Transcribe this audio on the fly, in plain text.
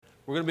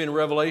We're going to be in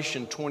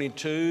Revelation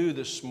 22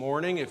 this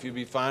morning, if you'll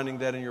be finding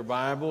that in your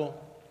Bible.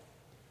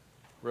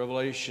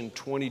 Revelation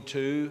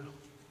 22.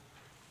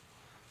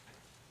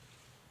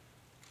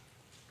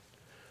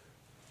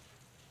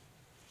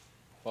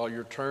 While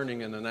you're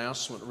turning, an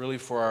announcement really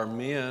for our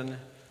men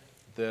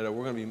that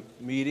we're going to be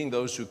meeting,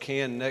 those who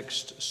can,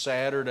 next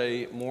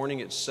Saturday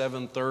morning at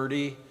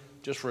 7:30,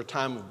 just for a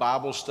time of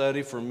Bible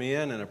study for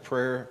men and a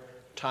prayer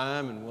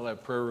time, and we'll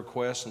have prayer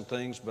requests and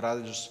things, but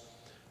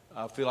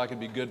I feel like it'd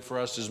be good for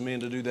us as men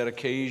to do that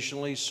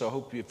occasionally, so I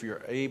hope if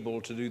you're able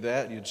to do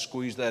that, you'd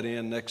squeeze that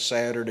in next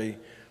Saturday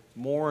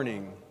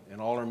morning, and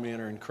all our men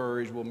are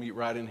encouraged. We'll meet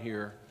right in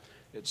here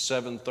at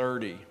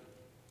 7:30.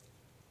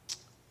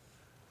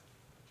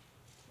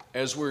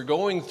 As we're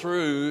going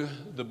through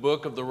the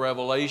book of the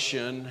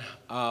Revelation,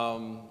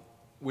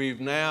 we've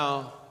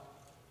now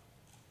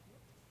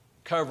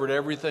covered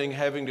everything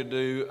having to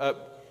do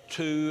up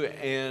to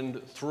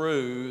and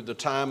through the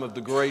time of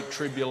the Great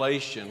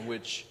Tribulation,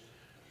 which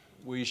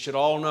we should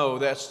all know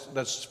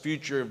that's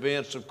future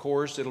events, of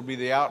course. It'll be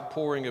the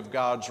outpouring of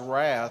God's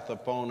wrath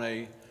upon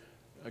a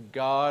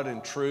God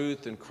and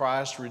truth and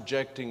Christ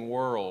rejecting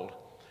world.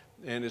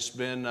 And it's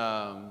been,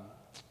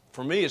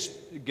 for me,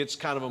 it gets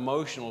kind of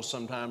emotional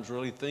sometimes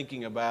really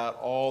thinking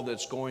about all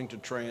that's going to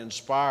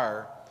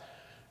transpire.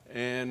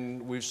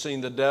 And we've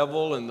seen the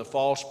devil and the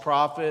false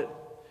prophet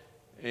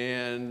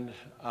and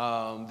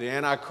the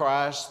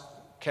Antichrist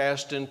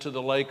cast into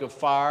the lake of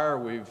fire.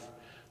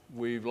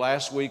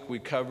 Last week we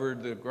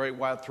covered the great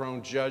white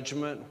throne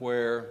judgment,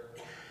 where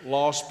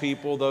lost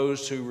people,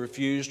 those who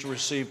refuse to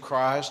receive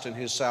Christ and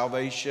His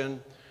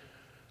salvation,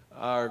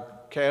 are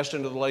cast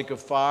into the lake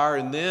of fire.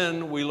 And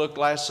then we looked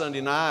last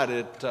Sunday night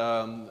at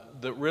the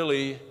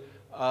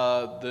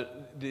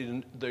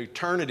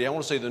eternity. I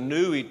want to say the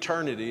new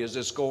eternity as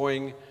it's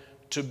going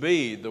to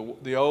be.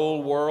 The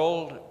old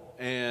world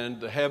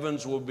and the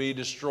heavens will be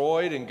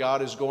destroyed, and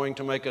God is going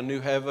to make a new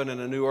heaven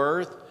and a new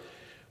earth.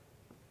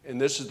 And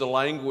this is the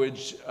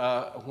language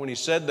when he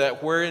said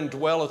that, wherein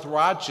dwelleth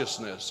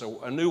righteousness,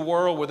 a new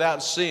world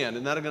without sin.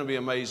 Isn't that going to be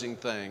an amazing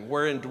thing?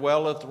 Wherein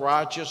dwelleth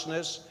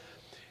righteousness.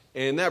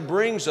 And that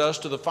brings us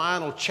to the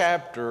final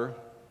chapter,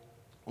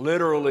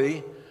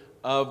 literally,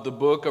 of the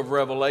book of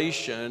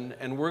Revelation.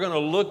 And we're going to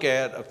look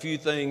at a few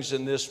things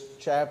in this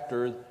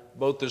chapter,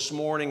 both this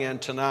morning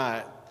and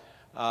tonight.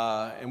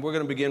 And we're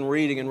going to begin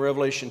reading in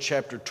Revelation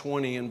chapter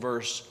 20 and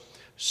verse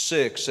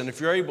 6. And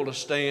if you're able to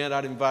stand,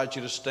 I'd invite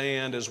you to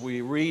stand as we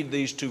read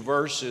these two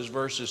verses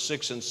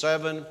 6 and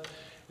 7,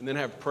 and then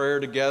have prayer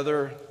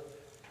together,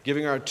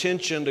 giving our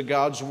attention to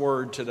God's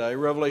word today.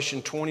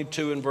 Revelation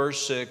 22 and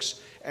verse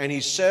 6. And he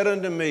said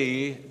unto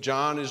me,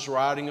 John is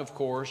writing, of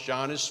course,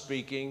 John is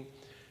speaking,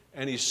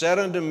 and he said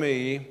unto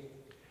me,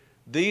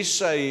 these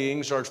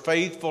sayings are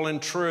faithful and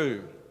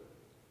true.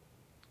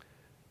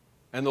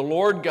 And the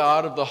Lord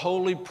God of the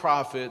holy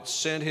prophets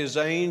sent his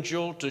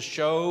angel to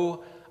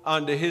show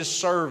unto his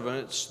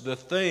servants the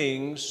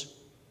things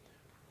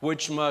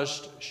which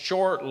must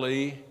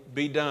shortly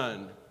be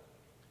done.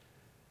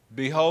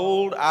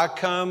 Behold, I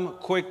come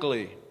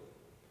quickly.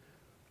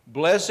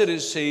 Blessed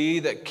is he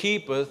that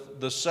keepeth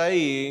the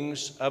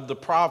sayings of the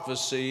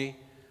prophecy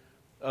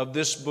of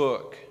this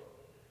book.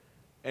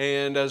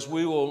 And as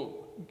we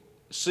will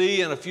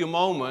see in a few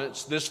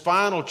moments, this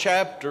final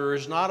chapter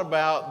is not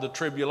about the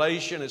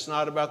tribulation. It's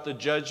not about the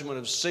judgment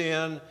of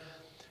sin.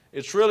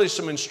 It's really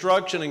some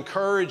instruction,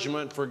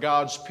 encouragement for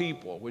God's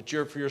people, which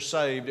if you're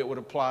saved, it would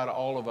apply to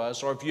all of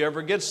us. Or if you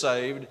ever get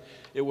saved,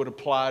 it would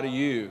apply to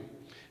you.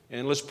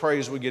 And let's pray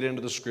as we get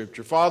into the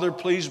Scripture. Father,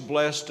 please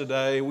bless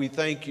today. We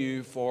thank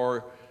you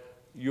for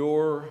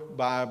your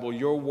Bible,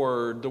 your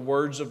word, the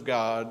words of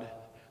God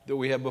that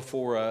we have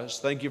before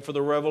us. Thank you for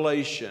the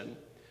revelation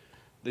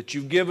that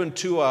you've given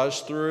to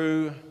us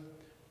through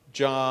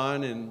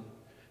John and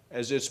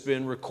as it's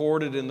been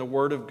recorded in the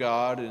Word of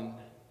God. And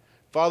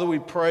Father, we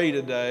pray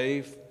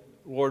today,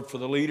 Lord, for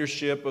the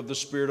leadership of the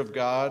Spirit of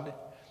God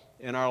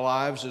in our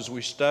lives as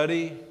we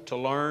study, to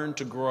learn,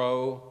 to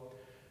grow.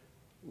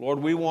 Lord,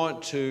 we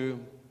want to,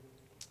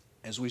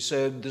 as we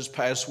said this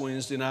past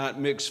Wednesday night,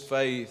 mix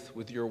faith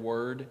with your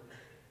word.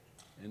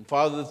 And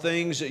Father, the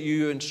things that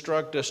you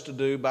instruct us to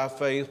do by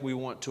faith, we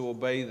want to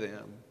obey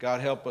them. God,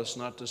 help us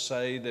not to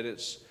say that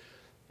it's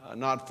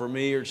not for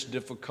me, or it's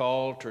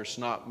difficult, or it's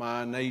not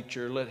my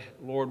nature.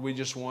 Lord, we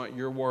just want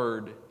your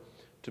word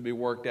to be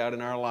worked out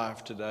in our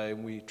life today.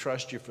 And we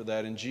trust you for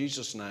that in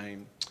Jesus'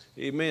 name.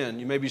 Amen.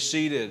 You may be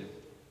seated.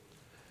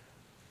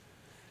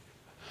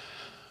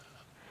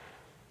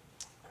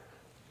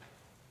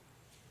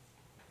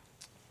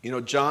 You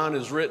know, John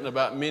has written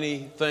about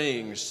many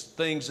things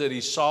that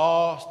he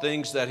saw,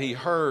 things that he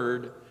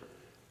heard,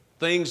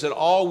 things that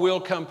all will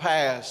come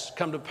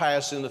to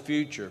pass in the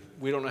future.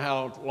 We don't know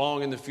how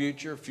long in the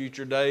future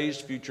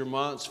days, future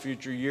months,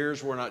 future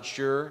years, we're not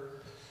sure.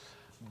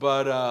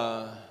 But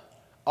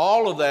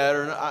all of that,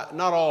 or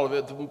not all of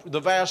it, the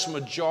vast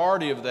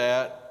majority of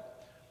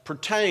that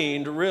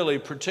pertained really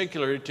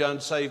particularly to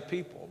unsaved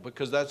people,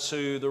 because that's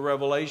who the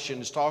Revelation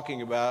is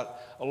talking about,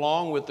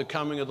 along with the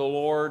coming of the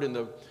Lord and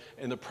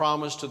and the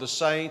promise to the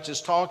saints.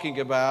 It's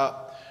talking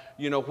about,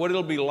 what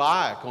it'll be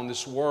like on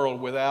this world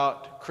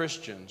without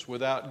Christians,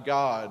 without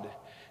God.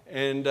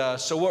 And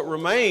so what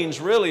remains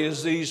really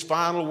is these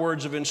final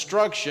words of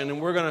instruction,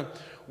 and we're going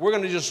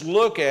to just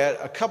look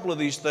at a couple of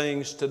these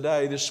things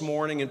today, this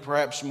morning, and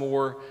perhaps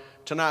more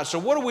tonight. So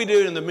what do we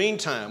do in the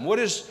meantime? What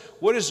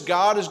is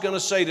God is going to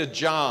say to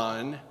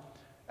John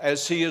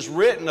as he is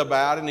written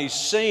about and he's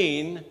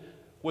seen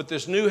what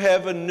this new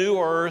heaven, new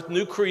earth,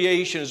 new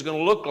creation is going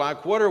to look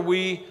like? What are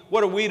we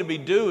to be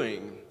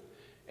doing?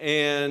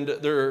 And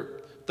there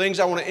are things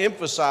I want to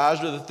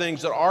emphasize are the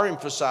things that are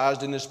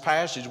emphasized in this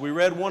passage. We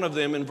read one of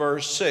them in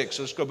verse 6.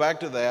 Let's go back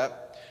to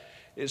that.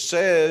 It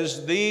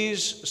says,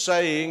 "These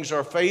sayings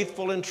are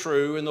faithful and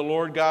true, and the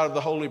Lord God of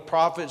the holy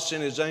prophets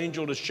sent his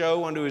angel to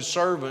show unto his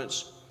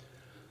servants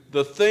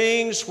the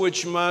things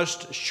which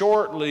must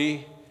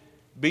shortly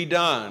be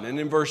done." And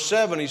in verse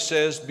 7 he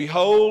says,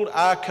 "Behold,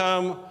 I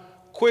come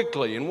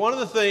quickly." And one of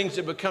the things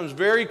that becomes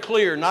very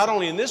clear, not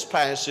only in this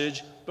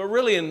passage, but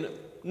really in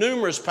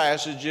numerous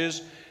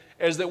passages,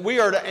 is that we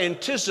are to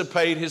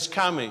anticipate his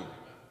coming.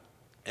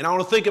 And I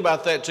want to think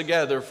about that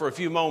together for a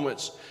few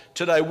moments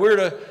today.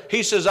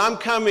 He says, "I'm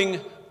coming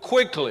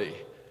quickly."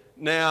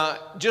 Now,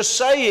 just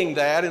saying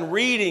that and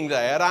reading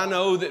that, I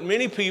know that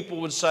many people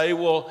would say,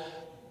 well,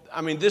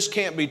 this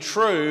can't be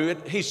true.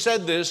 He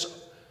said this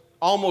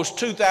almost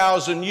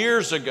 2,000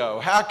 years ago.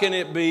 How can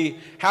it be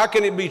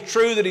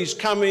true that he's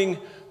coming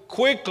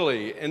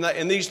quickly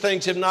and these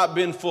things have not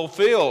been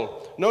fulfilled?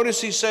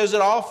 Notice he says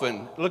it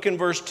often. Look in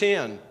verse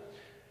 10.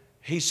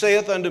 "He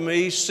saith unto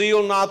me,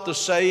 Seal not the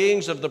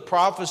sayings of the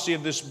prophecy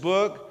of this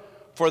book,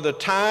 for the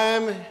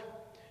time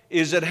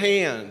is at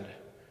hand."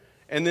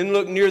 And then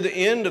look near the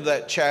end of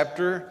that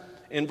chapter,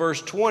 in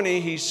verse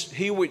 20,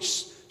 he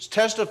which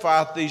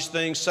testifieth these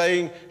things,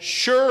 saying,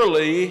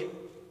 "Surely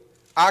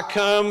I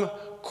come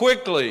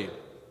quickly."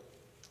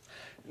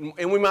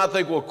 And we might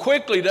think, well,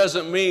 quickly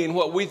doesn't mean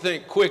what we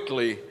think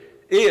quickly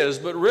is,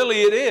 but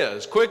really it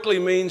is. Quickly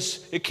means,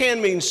 it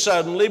can mean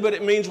suddenly, but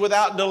it means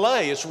without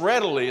delay. It's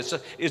readily.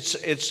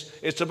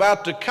 It's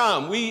about to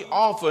come. We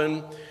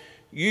often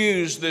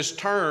use this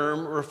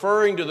term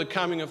referring to the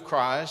coming of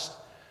Christ,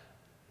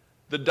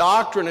 the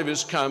doctrine of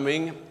his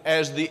coming,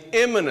 as the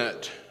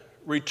imminent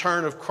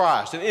return of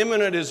Christ. And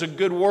imminent is a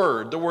good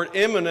word. The word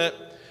imminent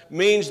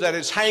means that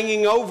it's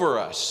hanging over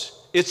us.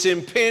 It's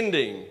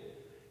impending.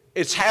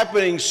 It's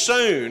happening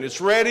soon. It's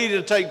ready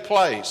to take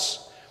place.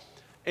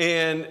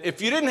 And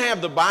if you didn't have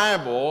the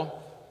Bible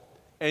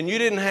and you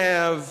didn't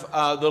have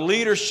the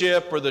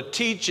leadership or the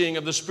teaching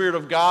of the Spirit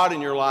of God in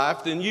your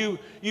life, then you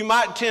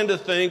might tend to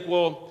think,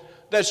 well,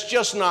 that's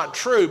just not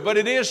true. But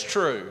it is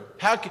true.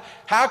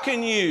 How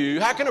can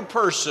a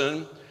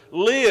person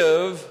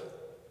live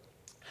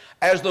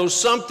as though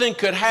something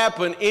could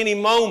happen any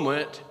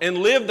moment and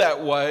live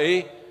that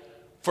way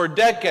for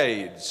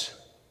decades?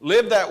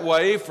 Live that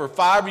way for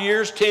 5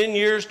 years, 10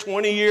 years,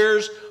 20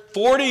 years,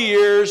 40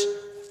 years,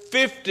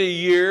 50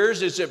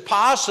 years? Is it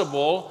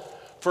possible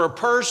for a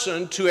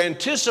person to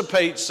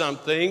anticipate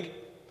something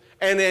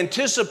and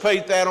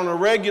anticipate that on a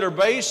regular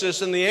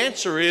basis? And the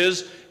answer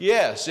is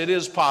yes, it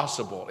is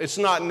possible. It's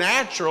not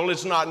natural,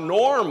 it's not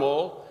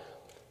normal,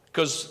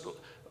 because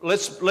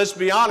let's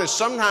be honest,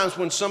 sometimes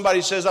when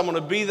somebody says, "I'm going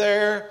to be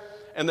there,"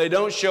 and they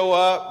don't show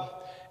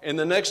up, and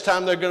the next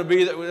time they're going to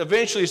be there,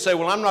 eventually say,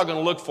 "Well, I'm not going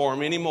to look for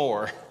them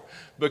anymore,"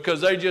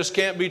 because they just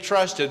can't be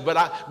trusted. But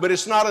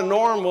it's not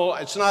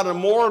it's not a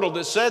mortal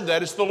that said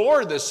that, it's the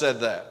Lord that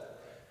said that.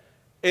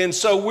 And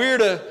so we're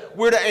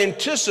to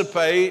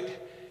anticipate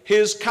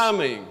his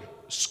coming.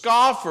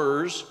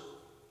 Scoffers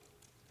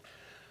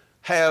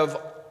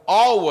have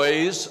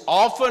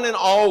often and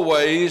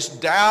always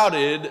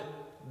doubted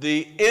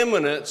the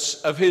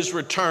imminence of his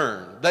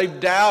return. They've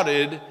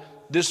doubted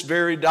this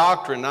very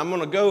doctrine. I'm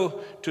going to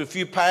go to a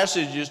few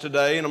passages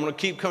today, and I'm going to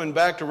keep coming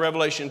back to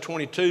Revelation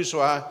 22,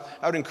 so I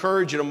would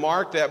encourage you to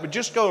mark that. But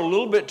just go a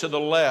little bit to the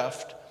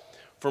left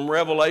from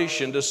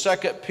Revelation to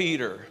 2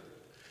 Peter.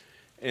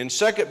 In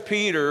 2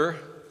 Peter,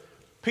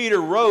 Peter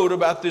wrote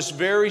about this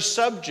very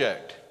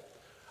subject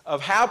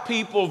of how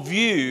people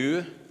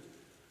view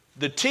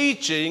the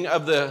teaching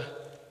of the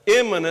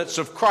imminence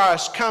of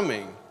Christ's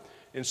coming.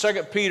 In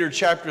 2 Peter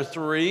chapter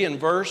 3 and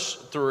verse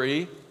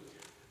 3,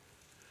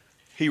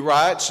 he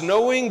writes,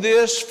 "Knowing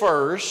this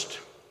first,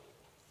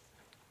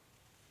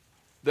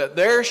 that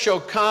there shall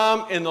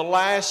come in the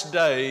last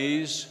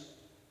days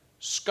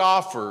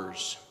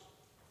scoffers,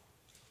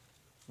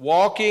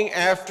 walking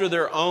after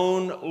their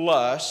own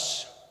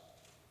lusts."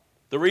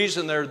 The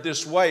reason they're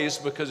this way is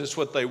because it's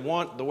what they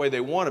want, the way they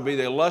want to be.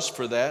 They lust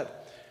for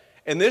that.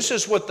 And this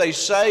is what they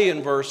say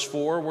in verse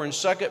 4. We're in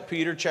 2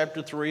 Peter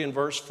chapter 3 and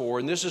verse 4.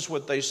 And this is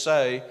what they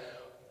say,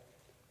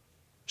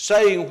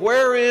 saying,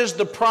 "Where is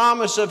the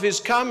promise of his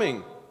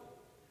coming?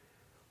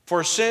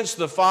 For since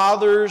the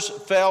fathers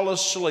fell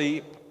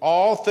asleep,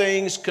 all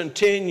things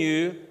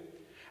continue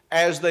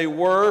as they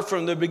were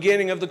from the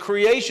beginning of the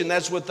creation."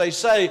 That's what they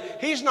say.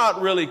 He's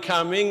not really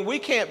coming. We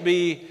can't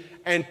be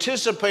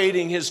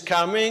anticipating his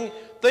coming.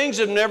 things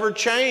have never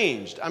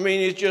changed. I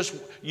mean, it's just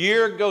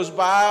year goes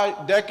by,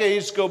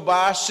 decades go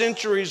by,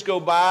 centuries go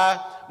by,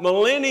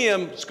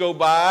 millenniums go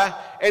by,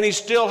 and he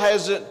still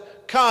hasn't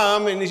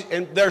come,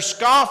 and they're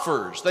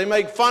scoffers. They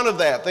make fun of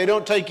that. They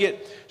don't take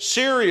it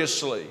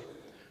seriously.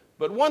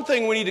 But one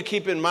thing we need to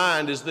keep in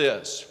mind is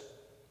this.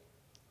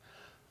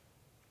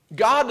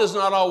 God does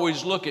not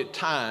always look at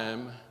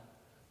time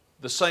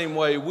the same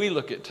way we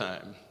look at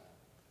time.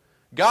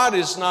 God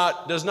does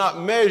not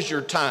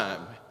measure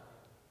time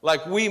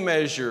like we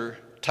measure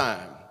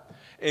time.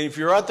 And if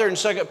you're out there in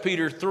 2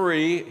 Peter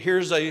 3,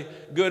 here's a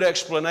good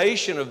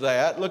explanation of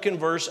that. Look in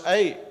verse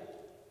 8.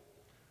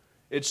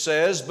 It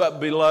says, "But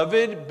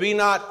beloved, be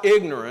not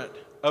ignorant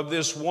of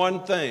this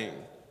one thing,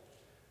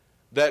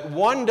 that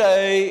one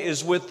day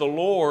is with the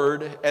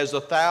Lord as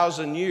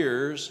 1,000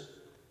 years,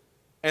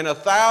 and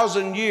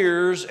 1,000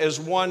 years as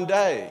one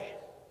day."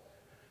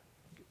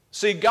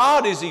 See,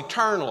 God is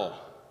eternal.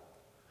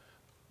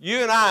 You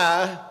and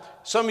I,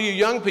 some of you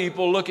young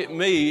people look at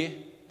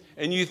me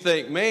and you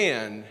think,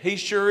 man, he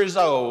sure is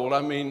old.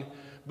 I mean,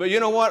 but you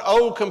know what?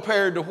 Old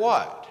compared to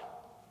what?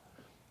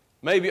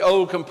 Maybe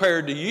old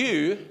compared to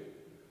you,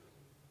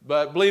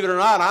 but believe it or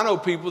not, I know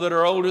people that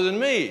are older than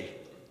me.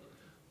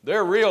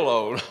 They're real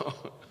old.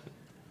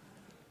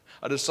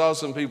 I just saw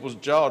some people's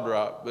jaw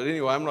drop, but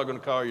anyway, I'm not going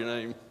to call your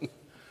name.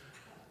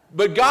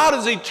 But God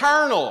is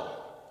eternal.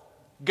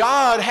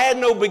 God had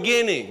no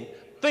beginning.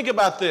 Think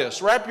about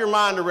this. Wrap your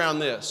mind around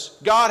this.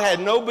 God had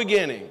no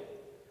beginning.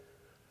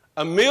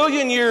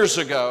 1,000,000 years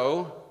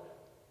ago,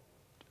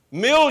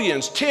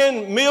 millions,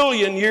 10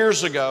 million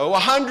years ago,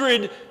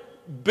 100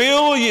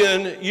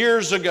 billion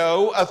years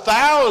ago,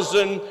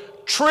 1,000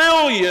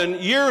 trillion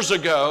years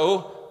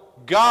ago,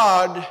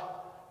 God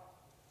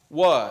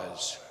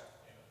was.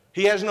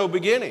 He has no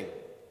beginning.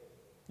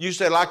 You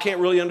say, well, I can't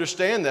really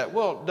understand that.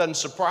 Well, it doesn't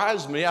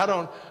surprise me. I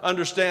don't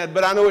understand,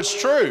 but I know it's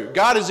true.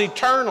 God is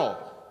eternal.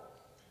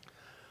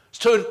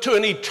 To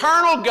an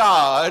eternal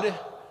God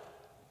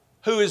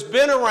who has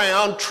been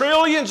around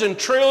trillions and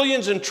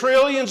trillions and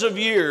trillions of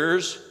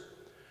years,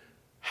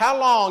 how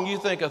long you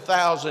think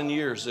 1,000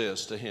 years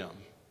is to him?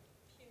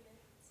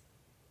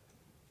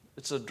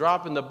 It's a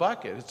drop in the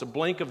bucket. It's a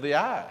blink of the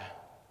eye.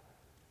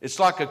 It's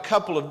like a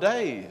couple of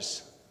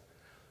days.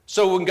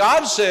 So when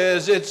God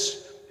says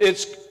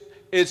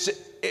it's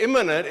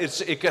imminent,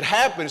 it could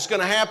happen, it's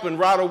going to happen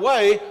right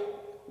away,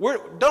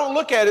 don't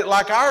look at it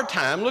like our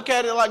time. Look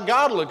at it like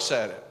God looks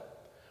at it.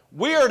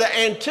 We are to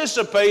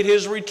anticipate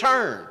his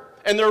return,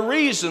 and there are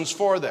reasons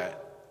for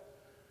that.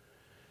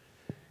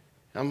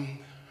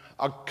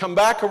 I'll come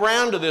back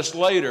around to this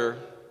later,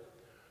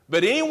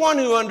 but anyone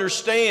who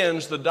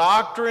understands the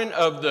doctrine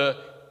of the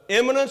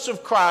imminence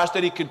of Christ,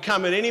 that he could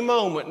come at any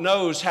moment,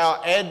 knows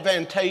how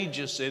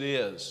advantageous it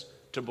is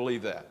to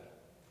believe that.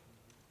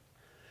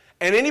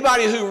 And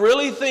anybody who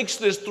really thinks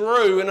this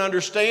through and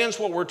understands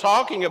what we're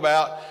talking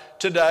about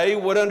today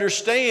would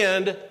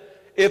understand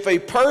if a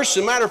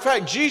person, matter of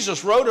fact,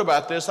 Jesus wrote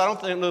about this. I don't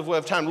think we'll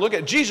have time to look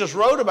at it. Jesus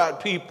wrote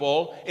about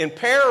people in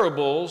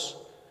parables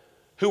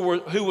who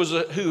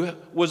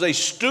was a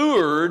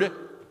steward.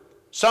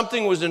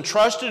 Something was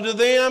entrusted to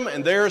them,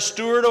 and they're a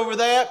steward over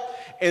that.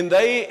 And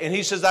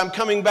he says, I'm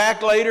coming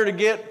back later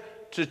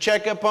to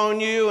check up on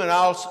you, and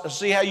I'll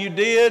see how you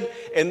did.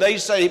 And they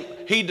say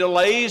he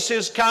delays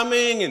his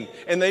coming,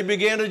 and they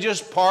begin to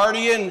just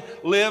party and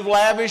live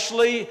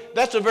lavishly.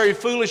 That's a very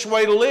foolish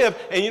way to live.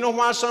 And you know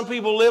why some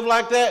people live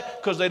like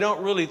that? Because they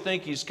don't really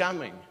think he's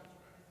coming.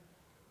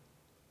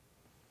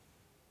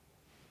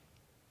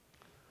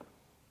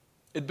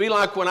 It'd be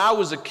like when I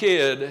was a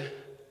kid,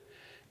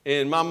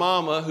 and my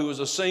mama, who was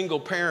a single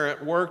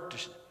parent,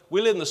 worked.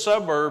 We lived in the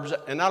suburbs,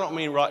 and I don't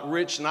mean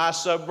rich, nice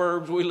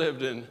suburbs. We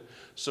lived in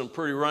some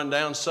pretty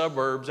run-down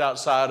suburbs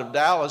outside of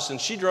Dallas, and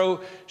she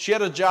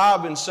had a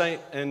job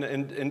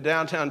in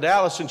downtown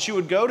Dallas, and she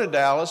would go to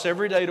Dallas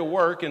every day to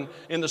work, and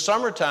in the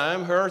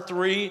summertime, her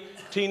 3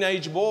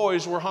 teenage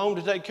boys were home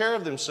to take care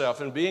of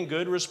themselves, and being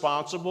good,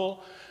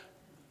 responsible,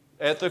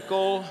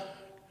 ethical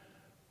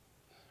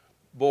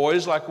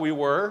boys like we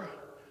were,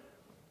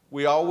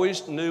 we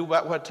always knew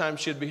about what time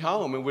she'd be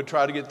home, and would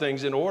try to get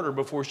things in order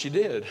before she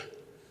did.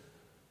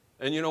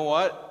 And you know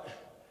what?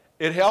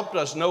 It helped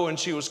us knowing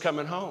she was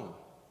coming home.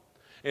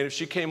 And if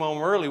she came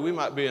home early, we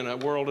might be in a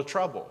world of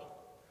trouble.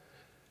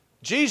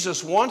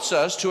 Jesus wants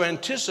us to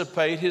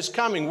anticipate his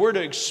coming. We're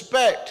to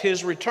expect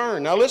his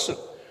return. Now listen,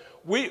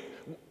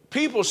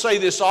 people say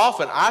this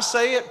often. I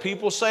say it,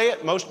 people say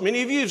it,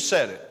 many of you have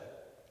said it.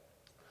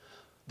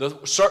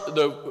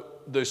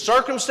 The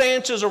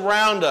circumstances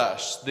around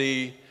us,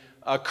 the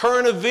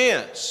current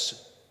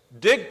events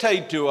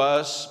dictate to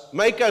us,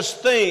 make us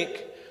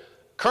think.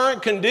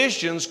 Current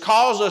conditions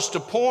cause us to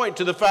point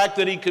to the fact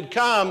that he could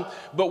come,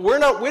 but we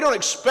don't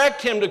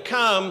expect him to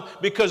come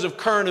because of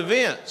current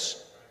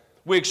events.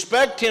 We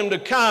expect him to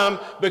come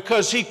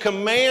because he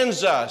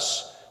commands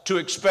us to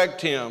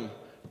expect him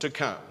to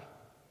come.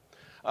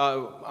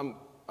 I'm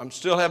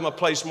still having my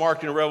place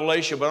marked in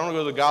Revelation, but I want to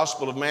go to the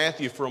Gospel of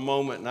Matthew for a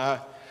moment, and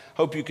I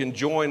hope you can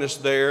join us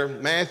there.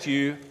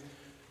 Matthew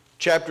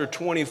chapter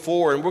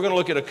 24, and we're going to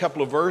look at a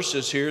couple of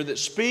verses here that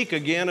speak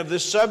again of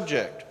this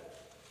subject.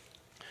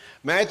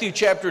 Matthew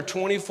chapter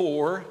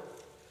 24.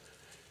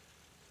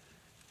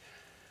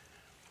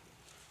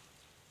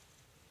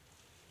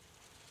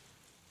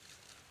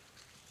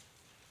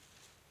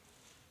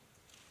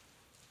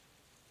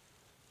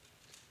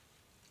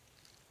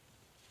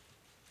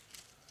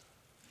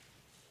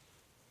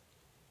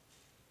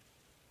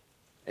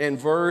 And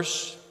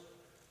verse,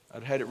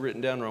 I'd had it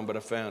written down wrong, but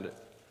I found it.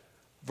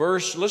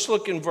 Let's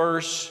look in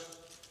verse,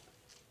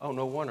 oh,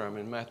 no wonder I'm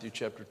in Matthew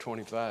chapter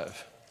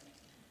 25.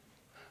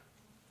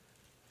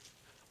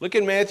 Look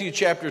in Matthew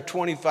chapter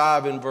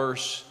 25 and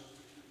verse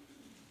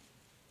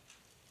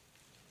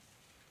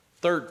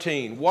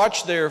 13.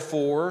 Watch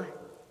therefore,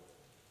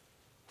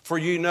 for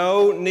you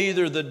know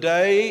neither the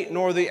day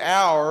nor the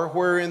hour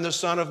wherein the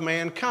Son of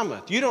Man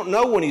cometh. You don't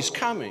know when He's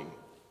coming.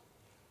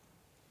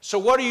 So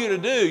what are you to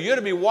do? You're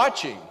to be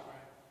watching.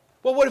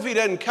 Well, what if He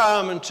doesn't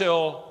come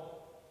until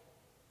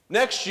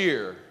next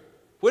year?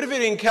 What if He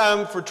didn't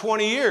come for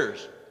 20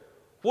 years?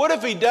 What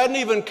if He doesn't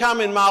even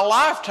come in my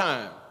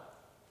lifetime?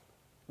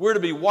 We're to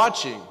be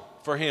watching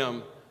for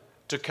Him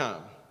to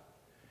come.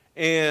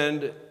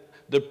 And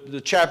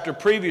the chapter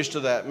previous to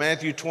that,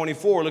 Matthew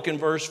 24, look in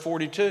verse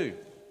 42.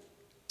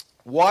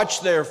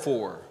 Watch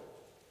therefore,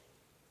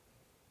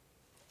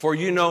 for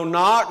you know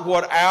not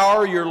what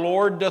hour your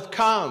Lord doth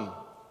come.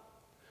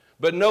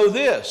 But know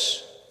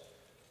this,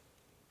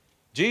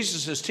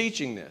 Jesus is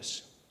teaching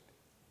this,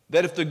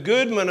 that if the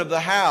goodman of the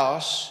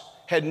house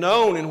had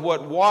known in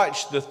what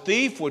watch the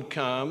thief would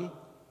come,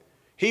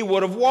 he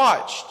would have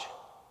watched.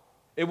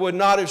 It would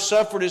not have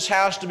suffered his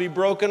house to be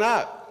broken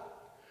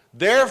up.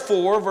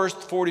 Therefore, verse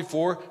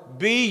 44,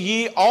 be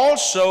ye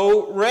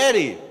also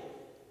ready.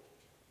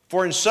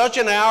 For in such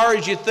an hour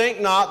as ye think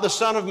not, the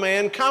Son of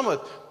Man cometh.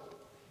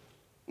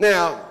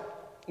 Now,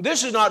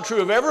 this is not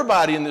true of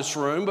everybody in this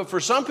room, but for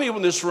some people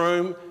in this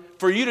room,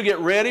 for you to get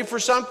ready for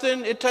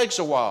something, it takes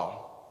a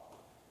while.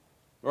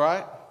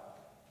 Right?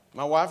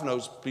 My wife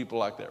knows people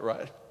like that,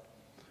 right?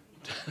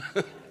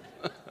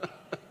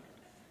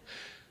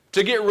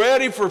 To get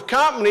ready for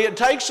company, it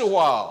takes a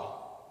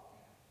while.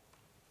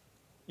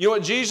 You know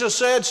what Jesus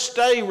said?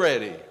 Stay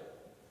ready.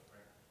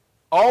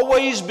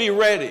 Always be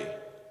ready.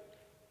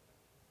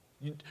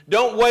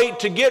 Don't wait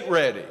to get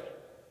ready.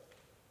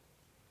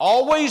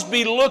 Always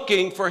be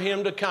looking for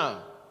Him to come.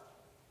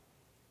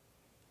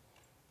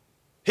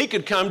 He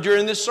could come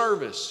during this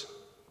service.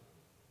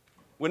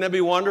 Wouldn't that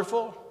be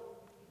wonderful?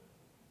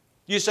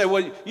 You say,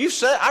 well,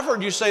 I've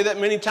heard you say that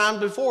many times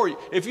before.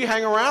 If you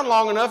hang around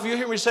long enough, you'll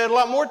hear me say it a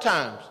lot more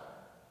times.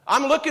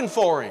 I'm looking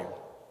for Him.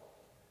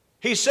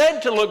 He said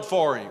to look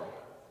for Him.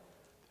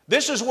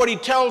 This is what He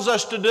tells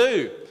us to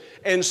do.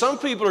 And some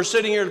people are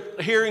sitting here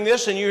hearing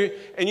this, and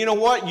you know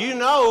what? You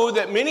know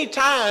that many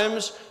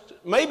times,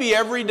 maybe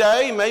every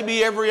day,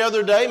 maybe every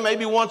other day,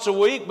 maybe once a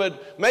week,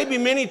 but maybe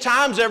many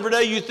times every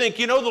day you think,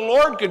 the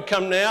Lord could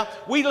come now.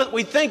 We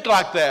think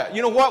like that.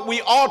 You know what?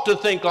 We ought to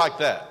think like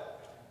that.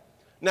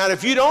 Now,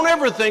 if you don't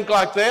ever think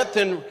like that,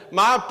 then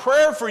my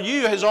prayer for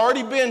you has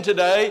already been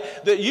today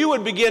that you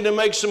would begin to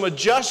make some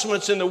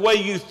adjustments in the way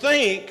you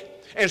think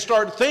and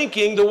start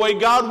thinking the way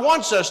God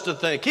wants us to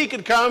think. He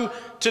could come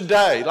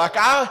today. Like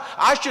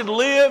I should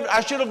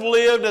have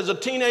lived as a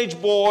teenage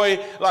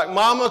boy, like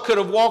Mama could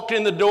have walked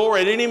in the door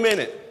at any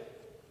minute.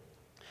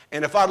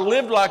 And if I'd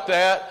lived like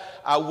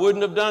that, I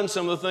wouldn't have done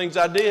some of the things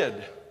I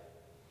did.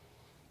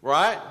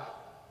 Right?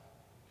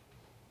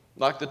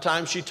 Like the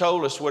time she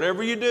told us,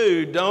 whatever you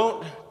do,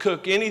 don't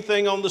cook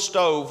anything on the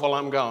stove while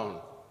I'm gone.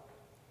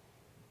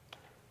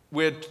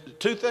 We had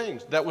two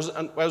things. That was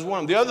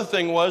one. The other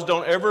thing was,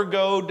 don't ever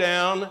go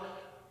down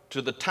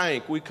to the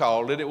tank, we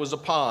called it. It was a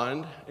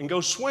pond, and go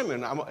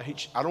swimming. I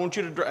don't want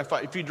you to drown.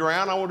 If you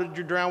drown, I want you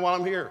to drown while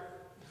I'm here.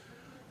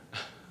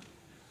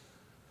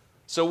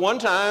 So one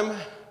time,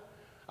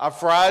 I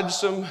fried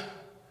some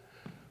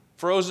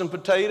frozen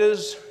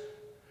potatoes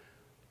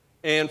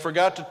and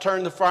forgot to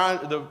turn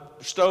the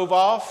stove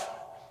off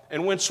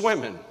and went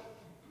swimming.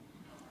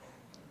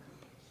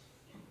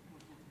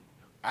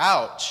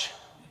 Ouch.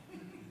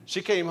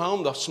 She came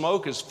home, the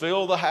smoke has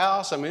filled the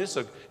house. I mean,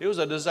 it was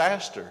a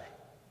disaster.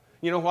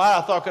 You know why?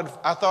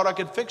 I thought I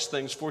could fix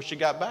things before she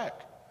got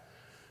back.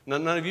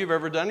 None of you have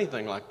ever done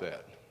anything like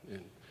that.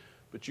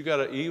 But you got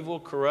an evil,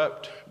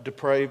 corrupt,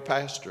 depraved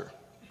pastor.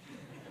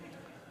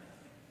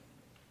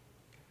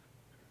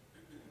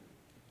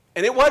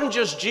 And it wasn't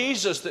just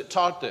Jesus that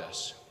taught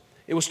this.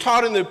 It was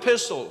taught in the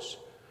epistles.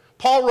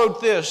 Paul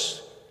wrote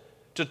this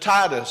to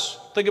Titus.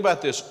 Think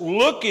about this.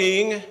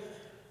 Looking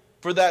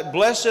for that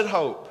blessed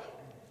hope.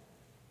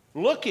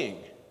 Looking.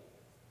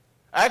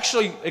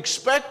 Actually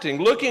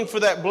expecting, looking for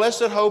that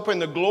blessed hope and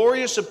the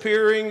glorious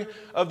appearing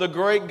of the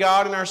great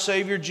God and our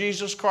Savior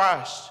Jesus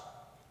Christ.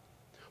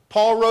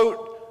 Paul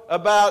wrote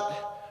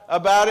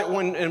about it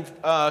when in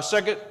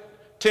 2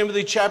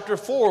 Timothy chapter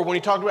 4, when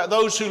he talked about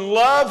those who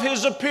love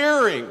His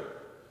appearing.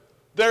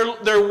 They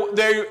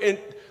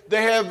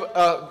have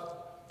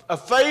a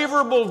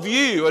favorable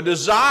view, a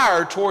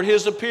desire toward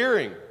His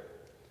appearing.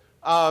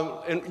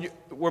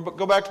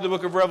 Go back to the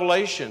book of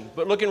Revelation,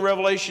 but look in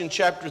Revelation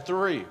chapter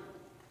 3.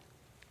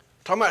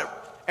 Talking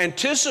about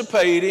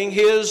anticipating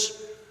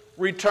his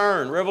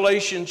return.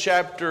 Revelation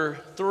chapter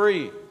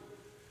 3.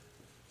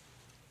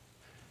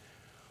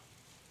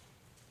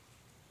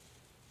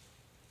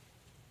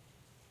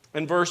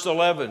 In verse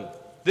 11,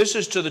 this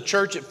is to the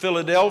church at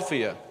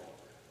Philadelphia.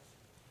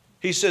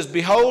 He says,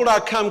 "Behold, I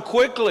come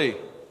quickly."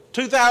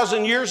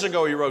 2,000 years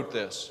ago he wrote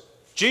this.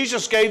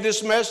 Jesus gave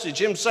this message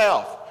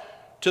himself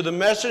to the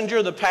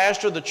messenger, the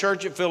pastor of the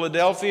church at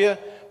Philadelphia.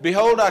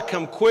 "Behold, I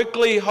come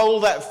quickly.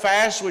 Hold that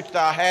fast which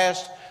thou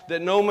hast,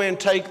 that no man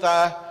take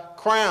thy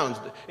crowns."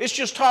 It's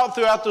just taught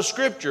throughout the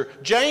Scripture.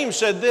 James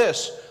said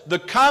this, "The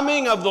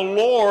coming of the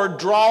Lord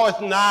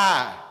draweth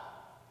nigh."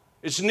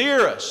 It's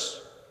near us.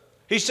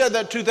 He said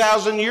that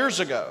 2,000 years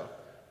ago.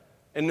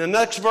 In the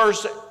next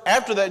verse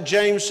after that,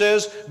 James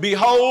says,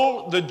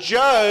 "Behold, the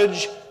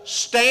judge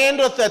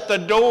standeth at the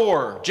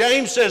door."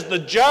 James says the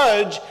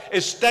judge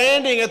is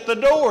standing at the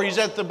door. He's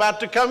about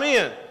to come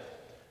in.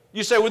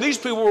 You say, well, these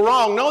people were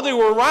wrong. No, they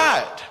were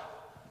right.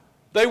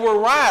 They were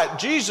right.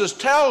 Jesus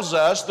tells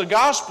us, the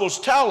Gospels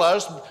tell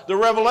us, the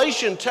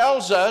Revelation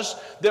tells us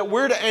that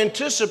we're to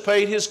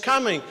anticipate his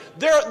coming.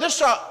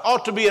 This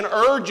ought to be an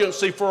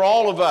urgency for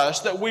all of us,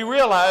 that we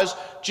realize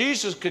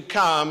Jesus could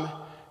come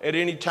at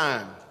any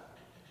time.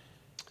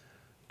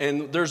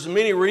 And there's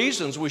many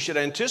reasons we should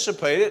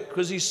anticipate it,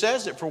 because he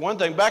says it. For one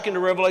thing, back into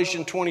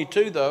Revelation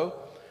 22, though,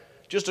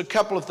 just a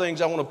couple of things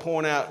I want to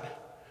point out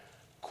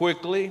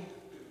quickly.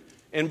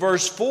 In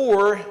verse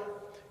 4,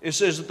 it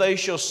says that they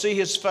shall see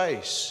his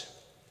face,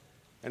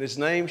 and his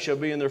name shall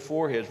be in their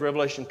foreheads.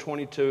 Revelation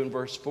 22 and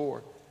verse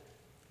 4.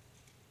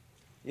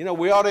 You know,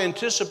 we ought to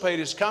anticipate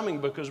his coming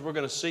because we're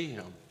going to see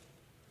him.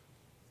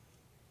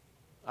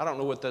 I don't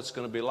know what that's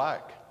going to be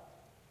like.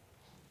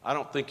 I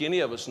don't think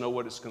any of us know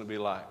what it's going to be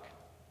like.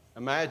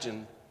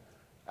 Imagine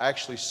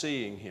actually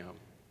seeing him,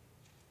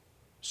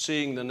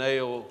 seeing the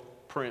nail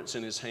prints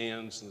in his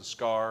hands and the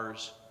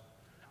scars.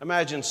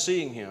 Imagine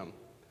seeing him.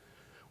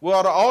 We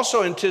ought to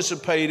also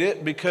anticipate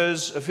it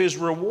because of his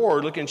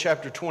reward. Look in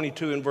chapter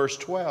 22 and verse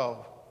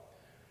 12.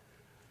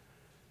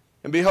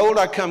 "And behold,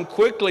 I come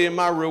quickly, and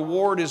my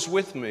reward is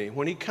with me."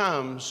 When he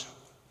comes,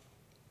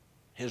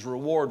 his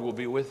reward will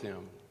be with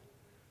him.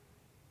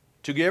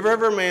 "To give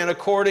every man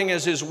according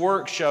as his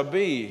work shall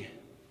be."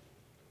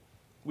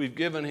 We've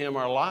given him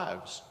our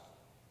lives.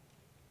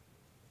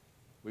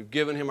 We've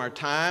given him our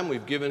time.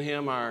 We've given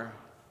him our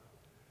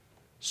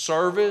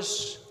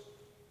service.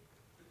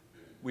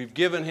 We've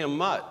given him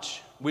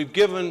much. We've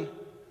given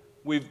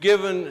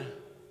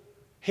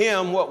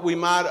him what we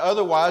might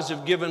otherwise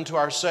have given to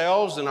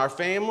ourselves and our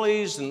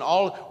families and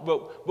all,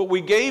 but we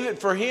gave it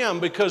for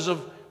him because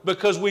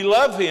we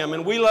love him,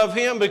 and we love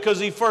him because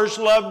he first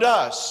loved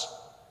us.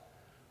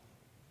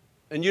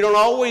 And you don't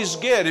always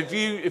get, if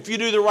you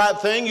do the right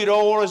thing, you don't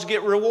always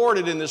get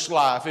rewarded in this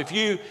life. If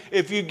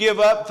you give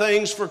up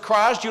things for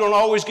Christ, you don't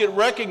always get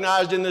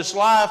recognized in this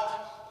life.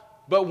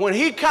 But when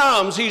he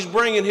comes, he's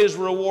bringing his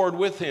reward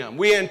with him.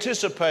 We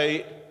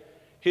anticipate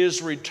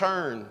his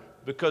return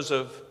because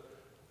of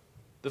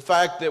the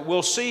fact that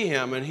we'll see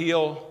him and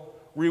he'll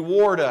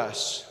reward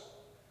us.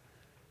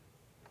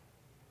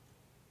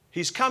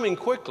 He's coming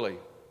quickly.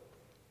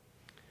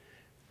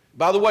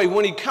 By the way,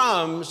 when he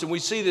comes, and we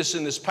see this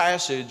in this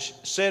passage,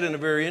 said in a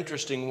very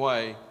interesting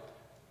way,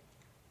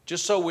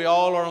 just so we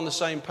all are on the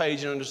same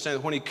page and understand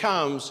that when he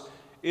comes,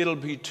 it'll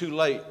be too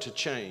late to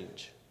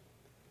change.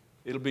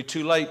 It'll be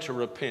too late to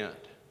repent.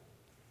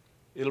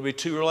 It'll be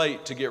too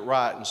late to get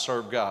right and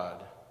serve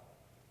God.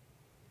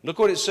 Look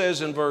what it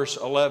says in verse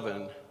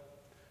 11.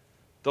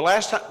 The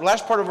last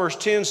part of verse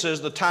 10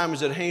 says the time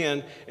is at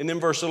hand, and then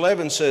verse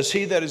 11 says,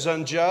 "He that is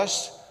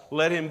unjust,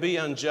 let him be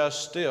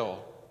unjust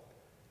still.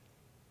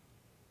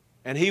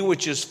 And he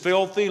which is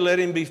filthy, let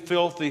him be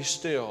filthy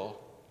still.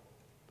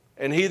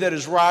 And he that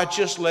is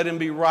righteous, let him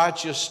be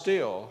righteous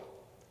still.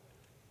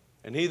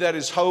 And he that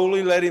is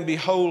holy, let him be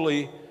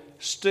holy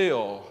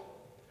still."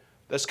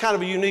 That's kind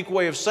of a unique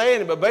way of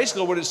saying it, but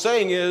basically what it's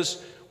saying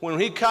is when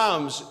he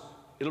comes,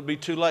 it'll be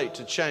too late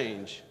to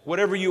change.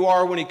 Whatever you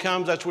are when he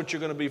comes, that's what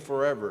you're going to be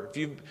forever.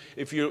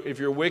 If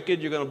you're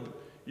wicked, you're going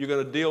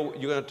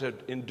to have to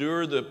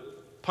endure the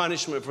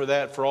punishment for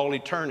that for all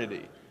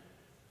eternity.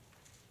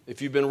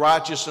 If you've been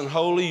righteous and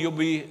holy, you'll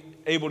be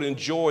able to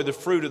enjoy the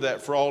fruit of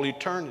that for all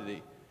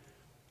eternity.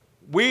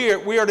 We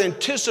are to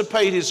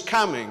anticipate his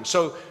coming.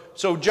 So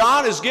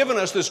John has given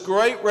us this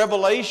great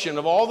revelation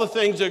of all the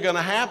things that are going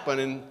to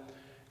happen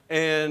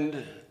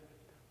and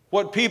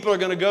what people are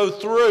going to go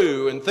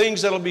through and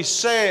things that will be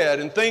said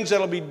and things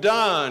that will be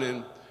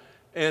done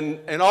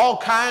and all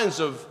kinds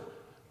of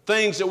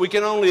things that we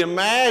can only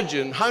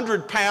imagine.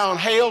 100-pound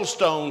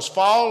hailstones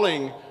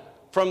falling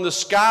from the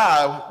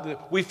sky.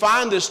 We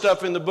find this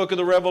stuff in the book of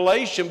the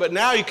Revelation, but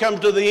now you come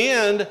to the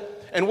end,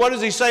 and what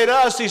does he say to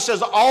us? He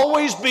says,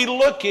 always be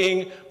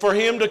looking for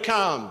him to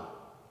come.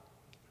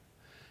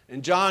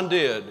 And John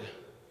did.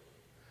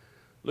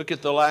 Look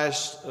at the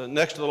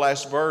next to the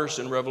last verse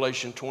in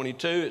Revelation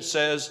 22. It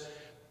says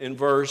in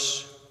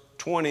verse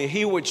 20,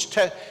 he which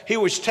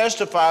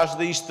testifies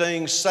these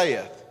things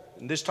saith,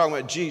 and this is talking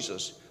about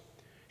Jesus,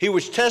 he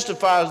which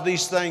testifies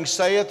these things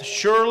saith,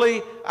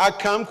 surely I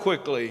come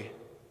quickly.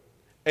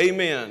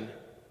 Amen.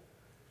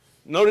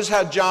 Notice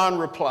how John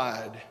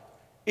replied,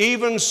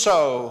 even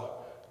so,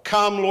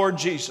 come Lord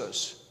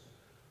Jesus.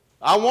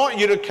 I want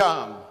you to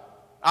come.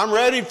 I'm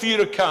ready for you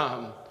to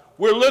come.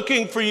 We're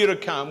looking for you to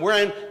come. We're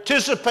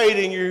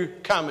anticipating you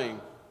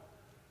coming.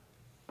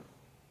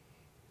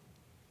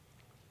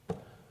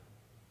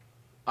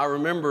 I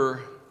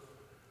remember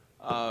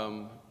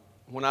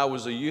when I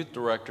was a youth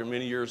director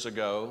many years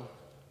ago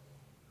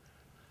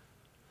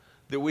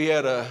that we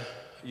had a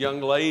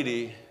young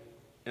lady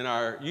in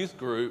our youth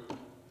group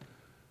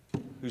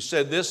who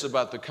said this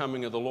about the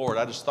coming of the Lord.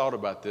 I just thought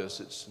about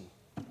this.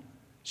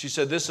 She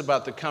said this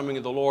about the coming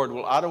of the Lord.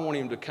 Well, I don't want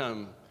him to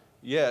come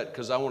yet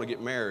because I want to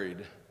get married.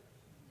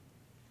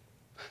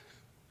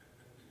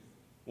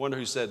 Wonder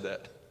who said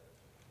that.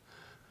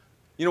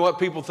 You know what?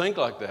 People think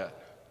like that.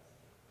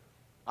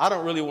 I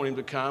don't really want him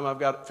to come. I've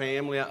got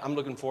family. I'm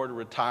looking forward to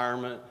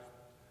retirement.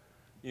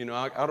 You know,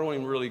 I don't want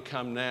him to really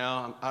come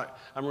now.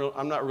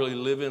 I'm not really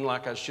living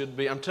like I should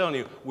be. I'm telling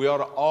you, we ought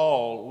to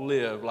all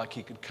live like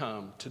he could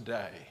come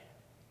today.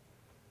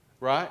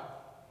 Right?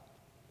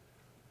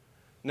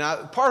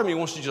 Now, part of me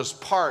wants to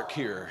just park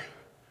here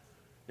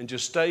and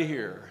just stay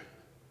here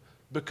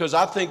because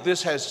I think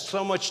this has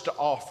so much to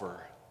offer.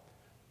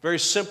 Very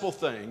simple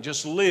thing.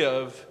 Just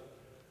live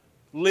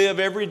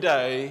every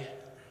day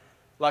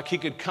like he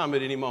could come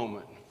at any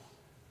moment.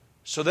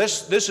 So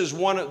this is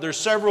one. There's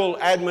several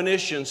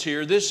admonitions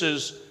here. This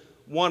is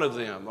one of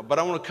them, but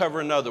I want to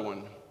cover another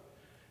one.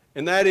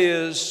 And that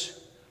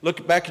is,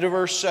 look back to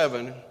verse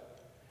 7,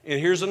 and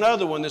here's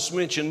another one that's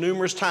mentioned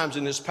numerous times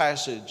in this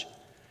passage.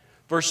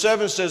 Verse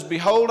 7 says,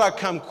 behold, I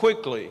come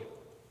quickly.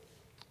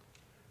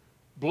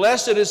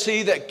 Blessed is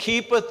he that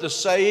keepeth the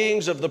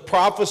sayings of the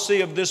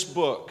prophecy of this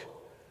book.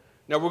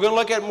 Now we're going to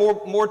look at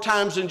more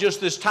times than just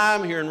this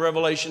time here in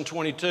Revelation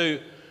 22,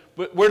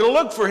 but we're to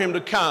look for him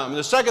to come.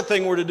 The second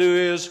thing we're to do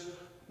is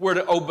we're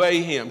to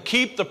obey him.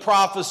 Keep the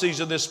prophecies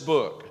of this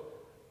book.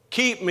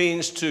 Keep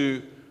means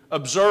to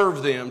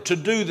observe them, to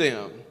do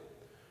them.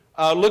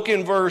 Look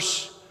in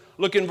verse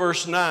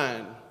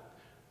 9.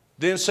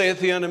 Then saith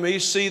he unto me,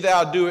 see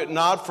thou do it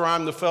not, for I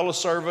am the fellow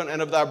servant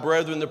and of thy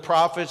brethren the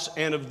prophets,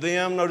 and of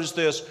them, notice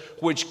this,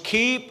 which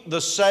keep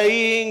the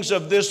sayings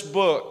of this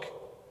book.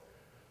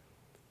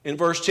 In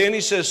verse 10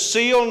 he says,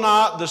 seal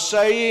not the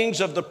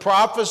sayings of the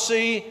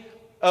prophecy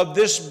of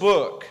this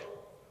book.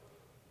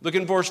 Look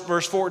in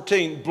verse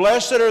 14.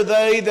 Blessed are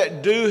they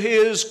that do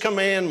his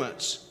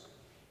commandments.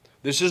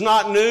 This is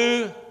not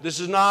new. This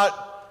is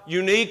not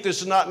unique.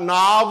 This is not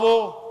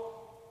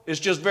novel.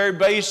 It's just very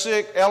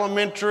basic,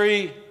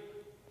 elementary.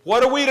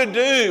 What are we to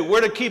do?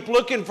 We're to keep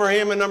looking for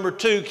him, and number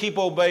 2, keep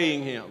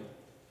obeying him.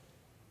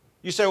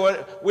 You say,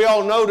 well, we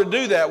all know to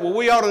do that. Well,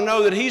 we ought to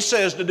know that he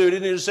says to do it. He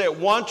didn't say it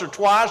once or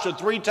twice or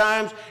 3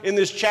 times in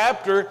this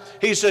chapter.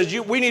 He says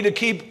we need to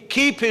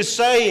keep his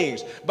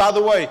sayings. By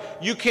the way,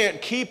 you can't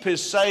keep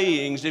his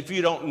sayings if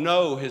you don't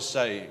know his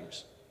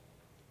sayings.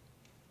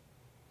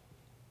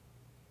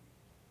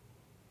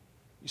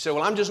 You say,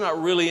 well, I'm just not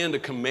really into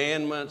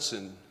commandments.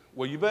 And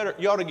well, you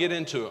ought to get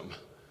into them.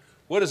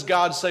 What does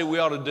God say we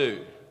ought to do?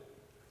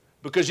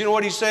 Because you know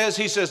what he says?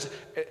 He says,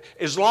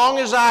 as long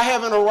as I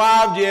haven't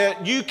arrived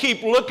yet, you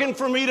keep looking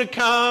for me to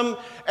come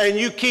and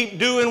you keep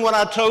doing what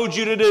I told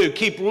you to do.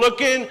 Keep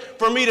looking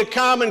for me to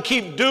come and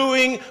keep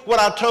doing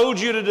what I told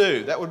you to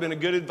do. That would have been a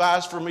good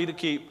advice for me to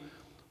keep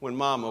when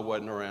Mama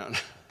wasn't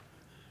around.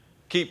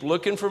 Keep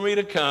looking for me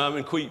to come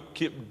and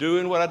keep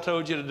doing what I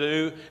told you to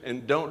do,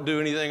 and don't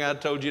do anything I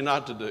told you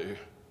not to do.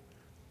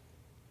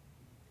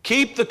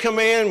 Keep the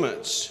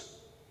commandments.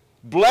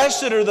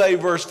 Blessed are they,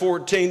 verse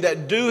 14,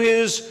 that do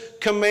his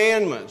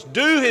commandments.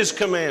 Do his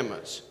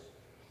commandments.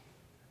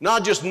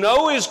 Not just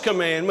know his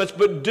commandments,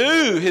 but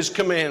do his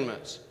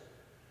commandments.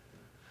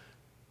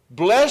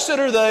 Blessed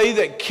are they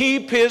that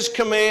keep his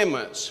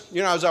commandments.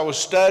 You know, as I was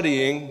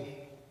studying,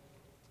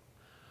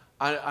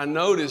 I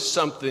noticed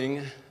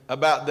something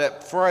about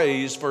that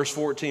phrase, verse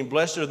 14,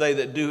 blessed are they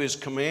that do his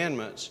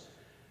commandments,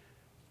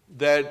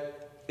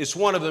 that it's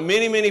one of the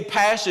many, many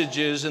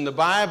passages in the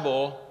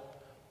Bible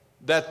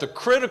that the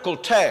critical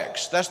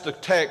text, that's the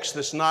text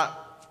that's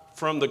not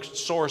from the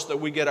source that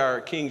we get our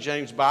King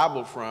James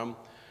Bible from,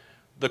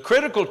 the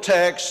critical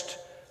text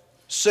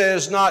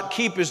says not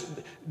keep his,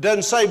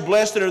 doesn't say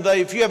blessed are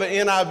they. If you have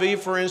an NIV,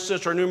 for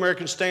instance, or a New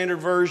American Standard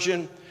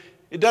Version,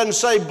 it doesn't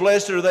say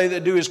blessed are they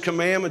that do his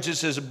commandments. It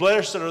says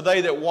blessed are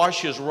they that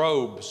wash his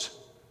robes.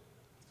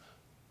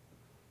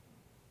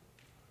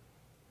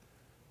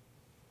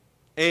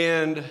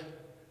 And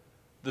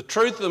the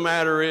truth of the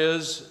matter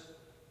is,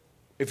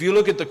 if you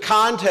look at the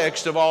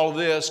context of all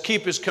this,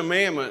 keep his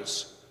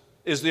commandments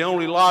is the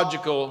only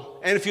logical,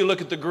 and if you look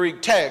at the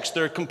Greek text,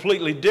 they're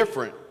completely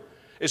different.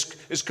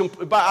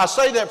 I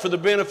say that for the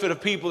benefit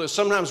of people that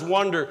sometimes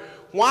wonder,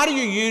 why do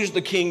you use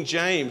the King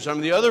James? I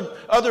mean, the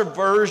other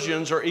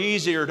versions are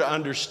easier to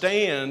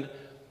understand.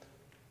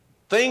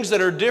 Things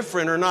that are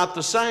different are not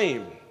the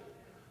same.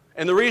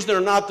 And the reason they're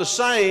not the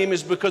same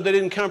is because they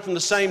didn't come from the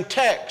same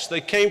text.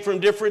 They came from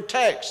different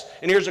texts.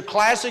 And here's a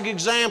classic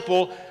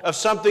example of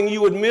something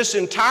you would miss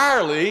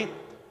entirely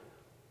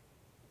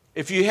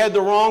if you had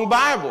the wrong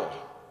Bible.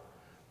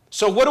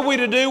 So what are we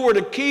to do? We're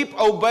to keep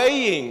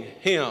obeying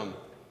Him.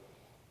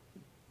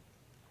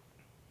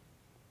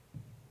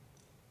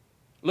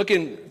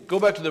 Go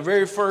back to the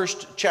very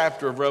first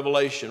chapter of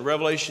Revelation,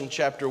 Revelation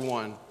chapter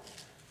 1.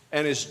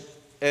 And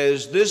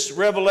as this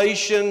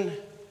revelation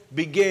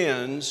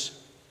begins,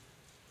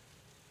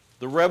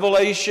 the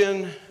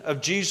revelation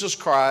of Jesus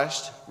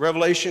Christ,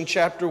 Revelation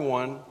chapter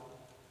 1.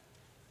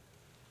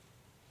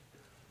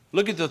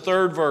 Look at the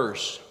third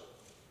verse.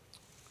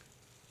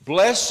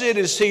 Blessed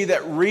is he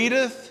that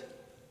readeth,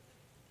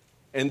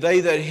 and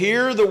they that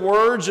hear the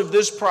words of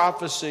this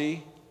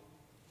prophecy,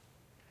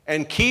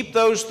 and keep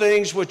those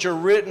things which are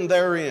written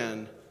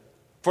therein.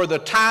 For the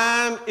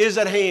time is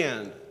at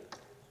hand.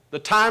 The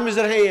time is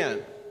at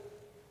hand.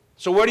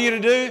 So what are you to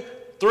do?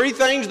 Three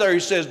things there. He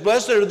says,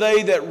 blessed are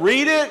they that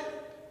read it,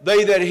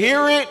 they that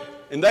hear it,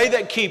 and they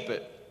that keep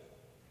it.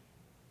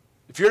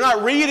 If you're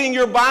not reading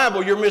your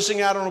Bible, you're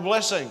missing out on a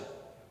blessing.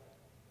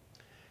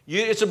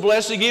 It's a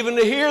blessing even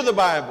to hear the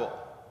Bible.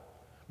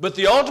 But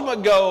the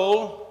ultimate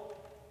goal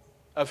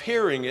of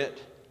hearing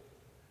it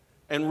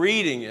and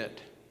reading it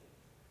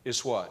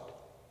is what?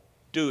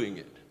 Doing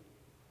it.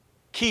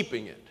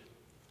 Keeping it.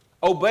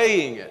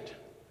 Obeying it.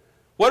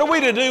 What are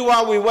we to do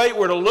while we wait?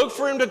 We're to look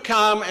for Him to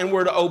come, and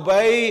we're to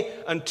obey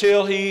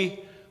until He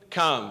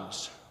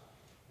comes.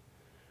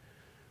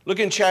 Look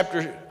in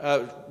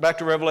back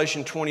to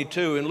Revelation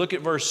 22, and look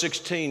at verse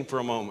 16 for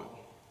a moment.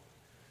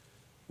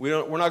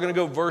 We're not going to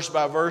go verse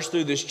by verse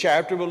through this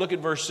chapter, but look at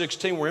verse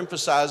 16. We're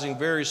emphasizing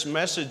various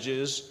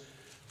messages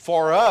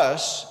for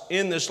us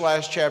in this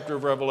last chapter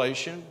of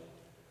Revelation.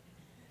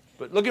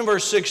 But look in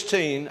verse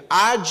 16.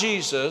 I,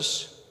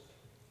 Jesus,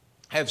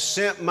 have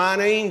sent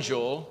mine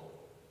angel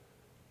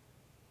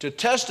to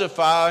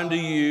testify unto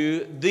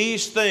you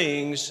these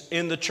things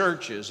in the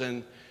churches.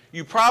 And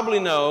you probably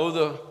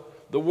know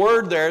the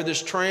word there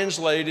that's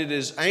translated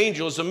as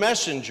angel is a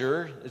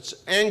messenger. It's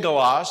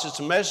angelos, it's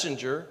a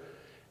messenger.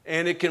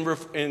 And it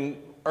can,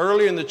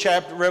 early in the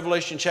chapter,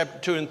 Revelation chapter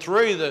 2 and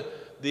 3,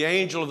 the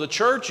angel of the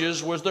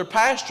churches was their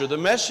pastor, the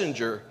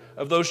messenger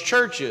of those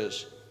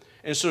churches.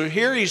 And so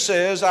here he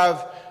says,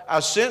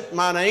 I've sent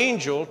mine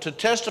angel to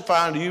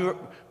testify unto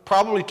you,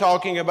 probably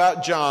talking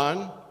about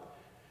John,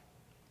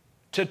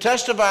 to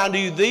testify unto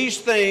you these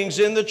things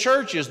in the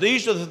churches.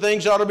 These are the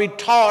things that ought to be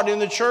taught in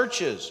the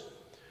churches.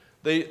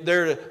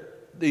 They're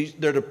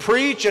to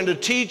preach and to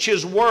teach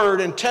His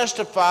word and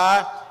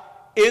testify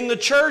in the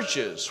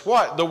churches.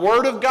 What? The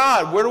Word of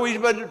God. What are we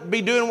to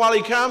be doing while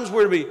He comes?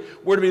 We're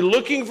to be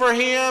looking for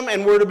Him,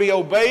 and we're to be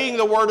obeying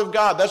the Word of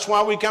God. That's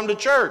why we come to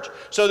church.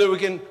 So that we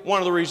can, one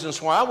of the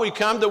reasons why we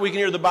come, that we can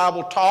hear the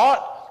Bible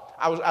taught.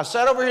 I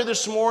sat over here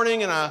this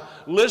morning and I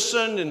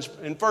listened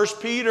in 1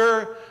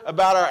 Peter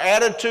about our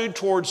attitude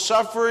towards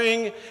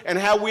suffering and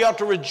how we ought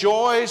to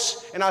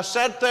rejoice. And I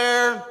sat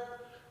there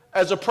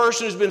as a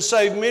person who's been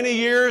saved many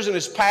years and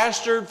has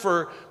pastored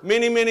for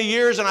many, many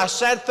years, and I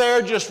sat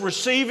there just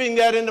receiving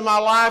that into my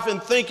life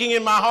and thinking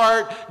in my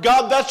heart,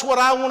 God, that's what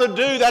I want to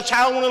do. That's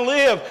how I want to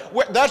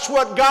live. That's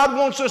what God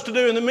wants us to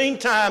do. In the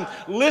meantime,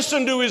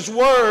 listen to His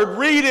Word,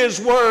 read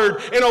His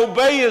Word, and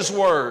obey His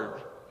Word.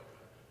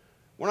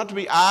 We're not to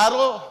be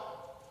idle.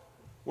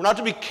 We're not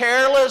to be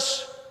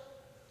careless.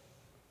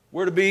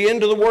 We're to be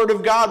into the Word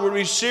of God. We're to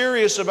be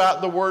serious about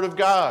the Word of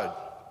God.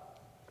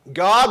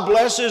 God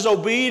blesses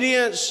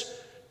obedience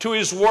to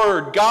His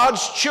Word.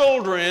 God's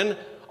children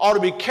ought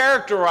to be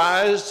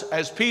characterized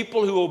as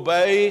people who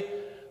obey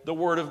the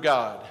Word of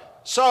God.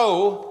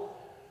 So,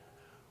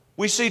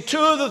 we see two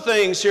of the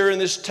things here in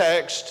this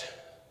text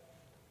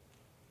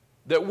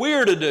that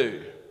we're to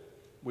do.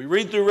 We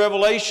read through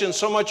Revelation,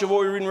 so much of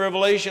what we read in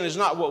Revelation is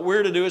not what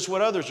we're to do, it's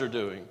what others are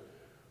doing.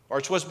 Or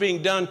it's what's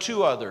being done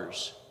to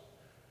others.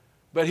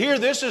 But here,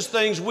 this is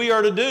things we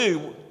are to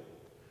do.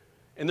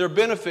 And there are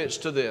benefits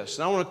to this.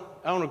 And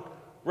I want to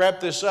wrap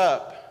this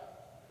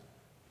up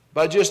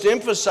by just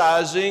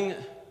emphasizing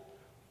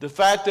the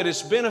fact that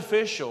it's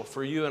beneficial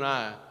for you and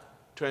I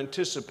to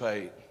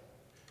anticipate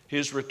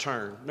His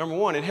return. Number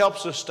one, it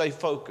helps us stay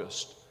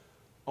focused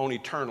on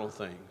eternal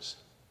things.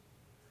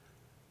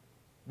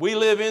 We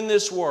live in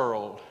this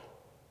world,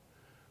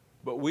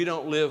 but we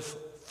don't live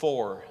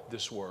for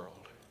this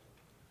world.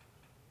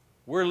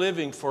 We're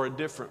living for a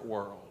different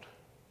world.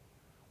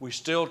 We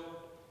still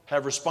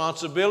have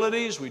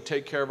responsibilities, we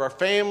take care of our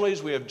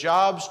families, we have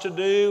jobs to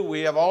do,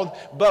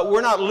 but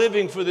we're not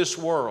living for this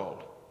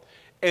world.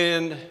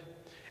 And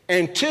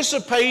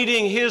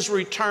anticipating His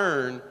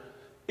return,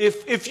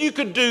 if you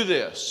could do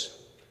this,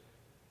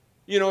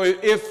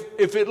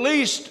 if at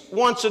least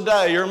once a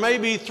day, or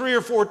maybe 3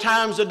 or 4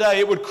 times a day,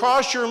 it would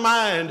cross your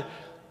mind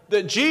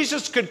that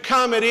Jesus could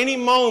come at any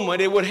moment,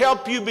 it would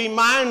help you be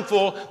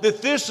mindful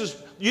that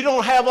you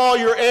don't have all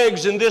your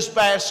eggs in this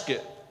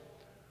basket.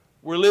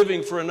 We're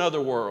living for another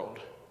world.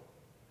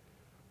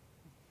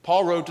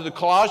 Paul wrote to the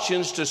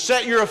Colossians to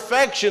set your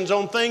affections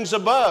on things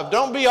above.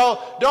 Don't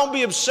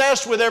be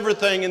obsessed with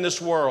everything in this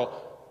world.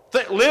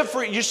 Live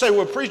for you. Say,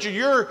 well, preacher,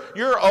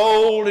 you're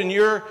old and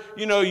you're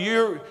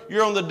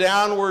on the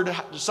downward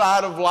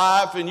side of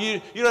life, and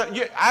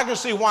I can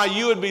see why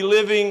you would be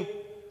living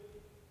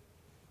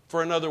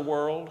for another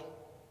world.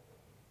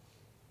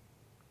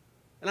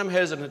 And I'm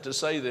hesitant to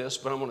say this,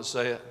 but I'm going to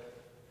say it.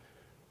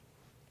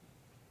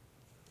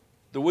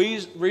 The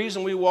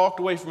reason we walked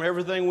away from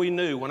everything we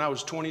knew when I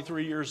was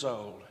 23 years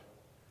old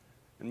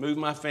and moved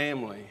my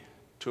family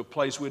to a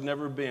place we'd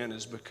never been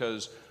is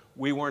because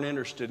we weren't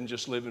interested in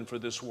just living for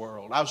this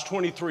world. I was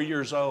 23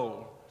 years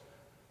old.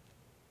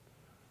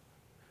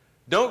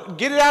 Don't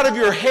get it out of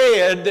your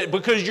head that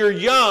because you're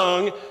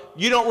young,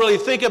 you don't really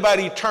think about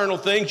eternal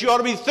things. You ought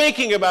to be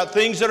thinking about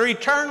things that are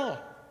eternal,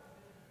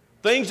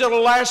 things that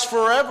will last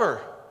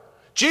forever.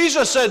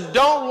 Jesus said,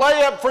 don't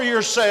lay up for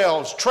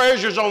yourselves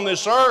treasures on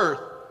this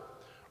earth.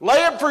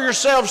 Lay up for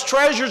yourselves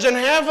treasures in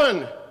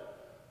heaven.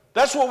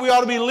 That's what we ought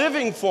to be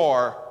living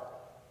for.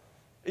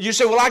 You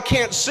say, well, I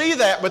can't see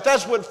that, but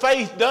that's what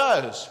faith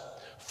does.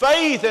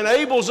 Faith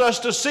enables us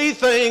to see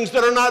things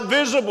that are not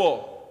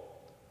visible.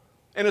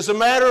 And as a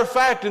matter of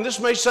fact, and this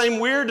may seem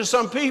weird to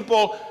some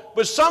people,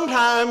 but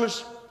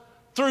sometimes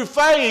through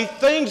faith,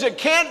 things that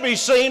can't be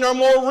seen are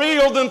more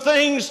real than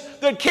things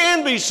that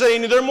can be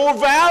seen, and they're more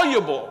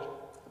valuable.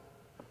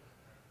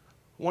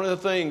 One of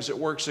the things that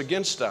works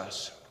against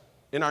us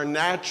in our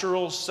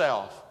natural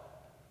self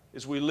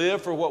is we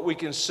live for what we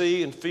can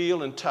see and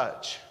feel and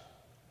touch.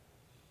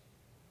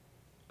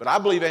 But I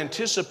believe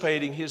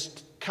anticipating His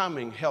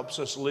coming helps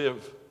us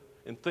live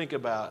and think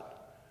about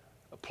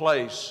a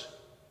place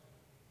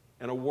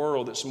and a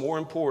world that's more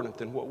important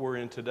than what we're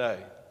in today.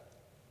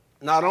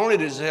 Not only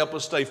does it help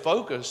us stay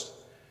focused,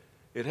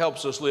 it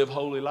helps us live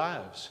holy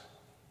lives.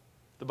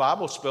 The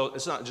Bible spells,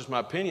 it's not just my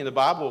opinion, the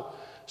Bible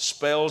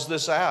spells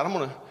this out.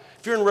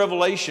 If you're in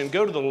Revelation,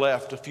 go to the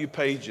left a few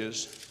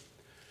pages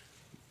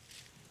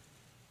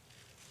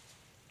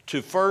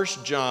to 1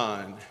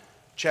 John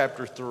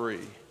chapter 3.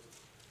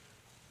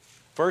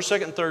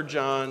 1st, 2nd, 3rd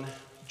John,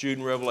 Jude,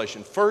 and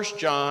Revelation. 1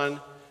 John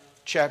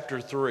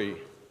chapter 3.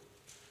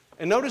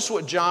 And notice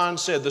what John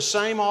said. The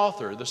same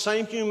author, the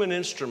same human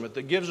instrument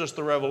that gives us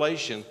the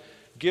revelation,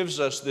 gives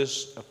us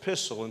this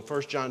epistle in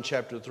 1 John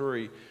chapter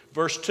 3,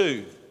 verse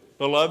 2.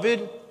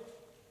 Beloved,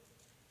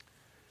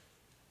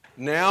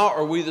 now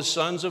are we the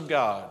sons of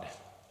God,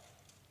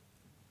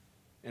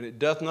 and it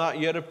doth not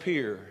yet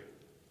appear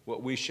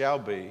what we shall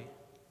be.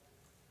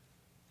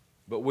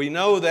 But we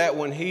know that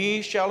when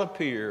He shall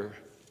appear,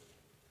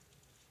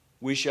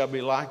 we shall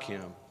be like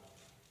Him,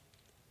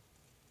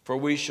 for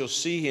we shall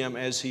see Him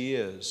as He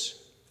is.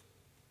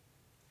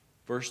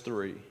 Verse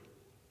 3,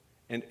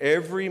 and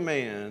every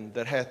man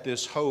that hath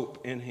this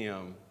hope in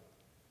Him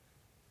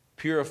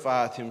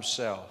purifieth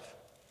himself,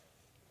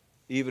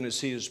 even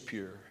as He is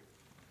pure.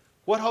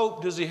 What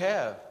hope does he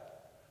have?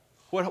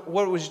 What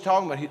was he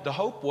talking about? The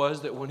hope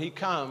was that when He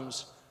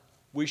comes,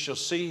 we shall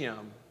see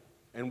Him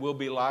and we'll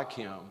be like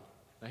Him.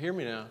 Now hear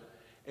me now.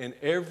 And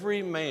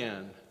every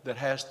man that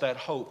has that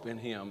hope in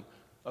him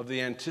of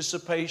the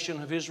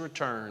anticipation of His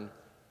return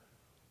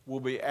will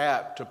be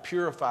apt to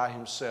purify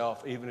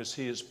himself even as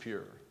He is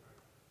pure.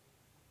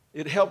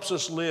 It helps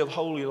us live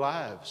holy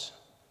lives.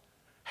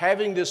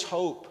 Having this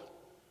hope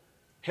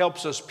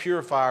helps us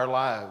purify our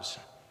lives.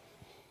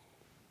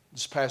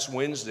 This past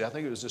Wednesday, I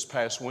think it was this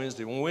past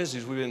Wednesday, on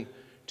Wednesdays we've been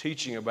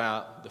teaching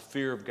about the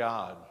fear of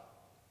God,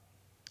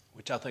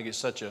 which I think is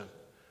such an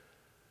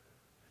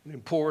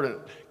important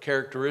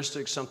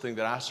characteristic, something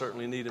that I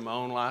certainly need in my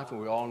own life and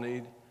we all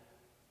need.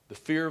 The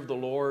fear of the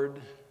Lord.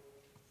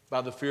 By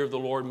the fear of the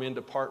Lord, men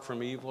depart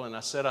from evil. And I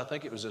said, I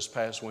think it was this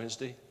past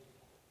Wednesday,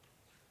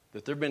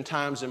 that there have been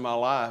times in my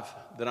life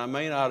that I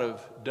may not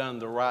have done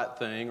the right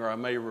thing, or I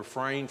may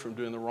refrain from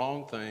doing the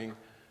wrong thing,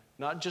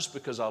 not just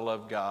because I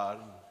love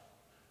God,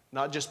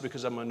 not just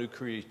because I'm a new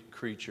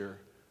creature,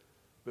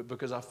 but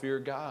because I fear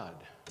God.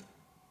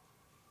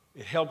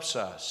 It helps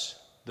us.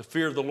 The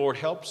fear of the Lord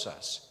helps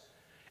us.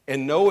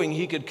 And knowing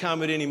He could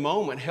come at any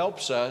moment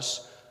helps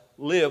us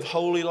live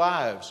holy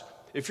lives.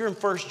 If you're in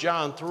 1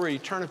 John 3,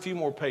 turn a few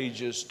more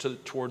pages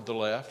toward the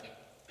left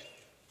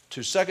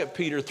to 2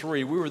 Peter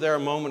 3. We were there a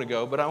moment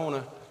ago, but I want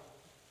to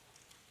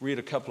read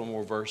a couple of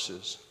more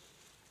verses.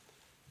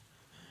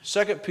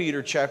 2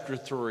 Peter chapter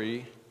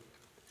 3,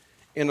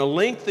 in a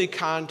lengthy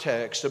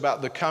context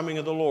about the coming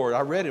of the Lord.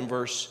 I read in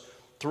verse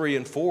 3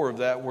 and 4 of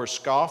that where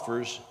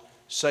scoffers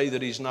say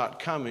that He's not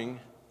coming.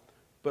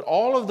 But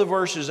all of the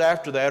verses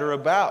after that are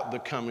about the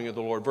coming of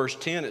the Lord. Verse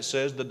 10, it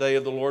says, the day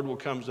of the Lord will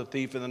come as a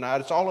thief in the night.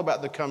 It's all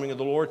about the coming of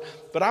the Lord.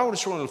 But I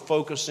just want to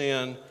focus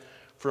in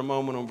for a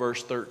moment on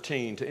verse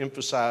 13 to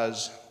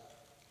emphasize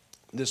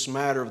this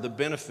matter of the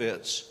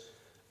benefits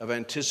of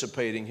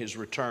anticipating His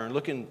return.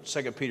 Look in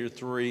 2 Peter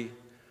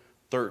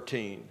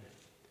 3:13.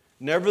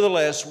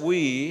 Nevertheless,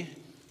 we,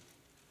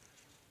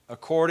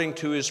 according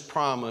to His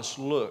promise,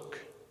 look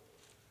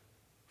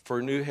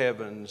for new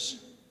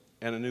heavens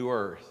and a new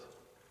earth,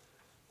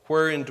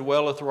 wherein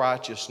dwelleth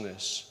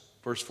righteousness.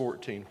 Verse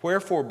 14,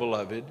 wherefore,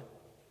 beloved,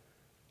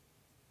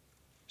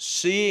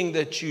 seeing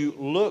that you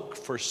look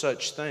for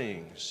such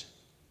things,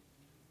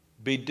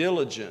 be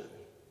diligent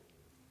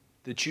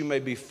that you may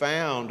be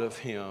found of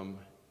him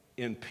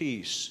in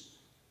peace,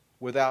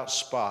 without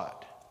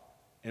spot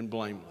and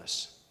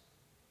blameless.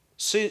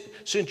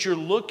 Since you're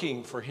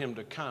looking for him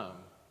to come,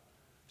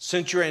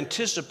 since you're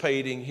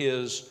anticipating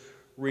his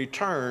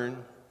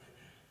return,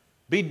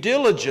 be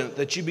diligent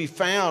that you be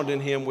found in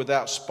him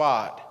without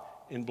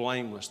spot and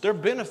blameless. There are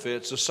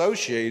benefits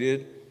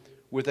associated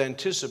with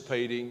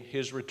anticipating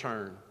his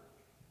return.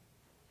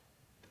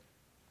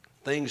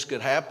 Things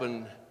could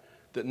happen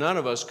that none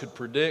of us could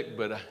predict,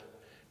 but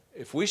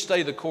if we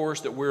stay the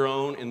course that we're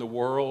on in the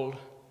world,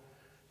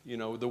 you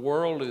know, the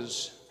world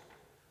is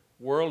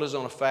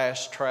on a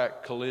fast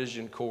track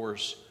collision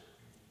course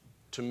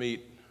to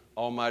meet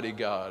Almighty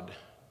God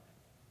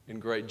in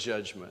great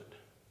judgment.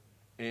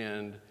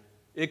 And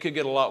it could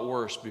get a lot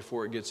worse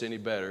before it gets any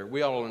better.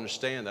 We all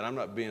understand that. I'm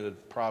not being a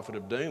prophet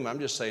of doom. I'm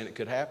just saying it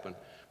could happen.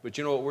 But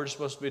you know what we're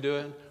supposed to be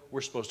doing?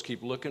 We're supposed to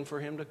keep looking for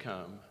him to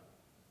come,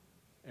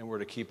 and we're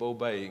to keep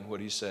obeying what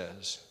he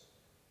says.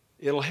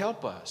 It'll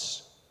help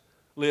us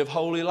live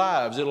holy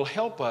lives. It'll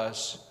help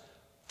us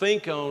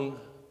think on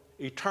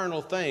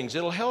eternal things.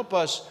 It'll help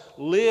us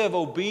live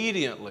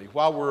obediently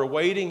while we're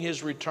awaiting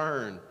his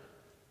return.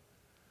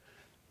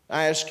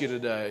 I ask you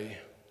today,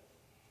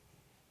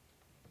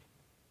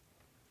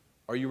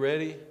 are you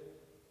ready?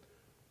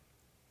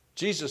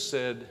 Jesus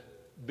said,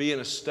 be in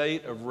a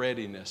state of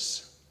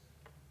readiness.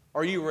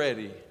 Are you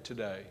ready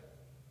today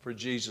for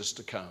Jesus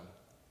to come?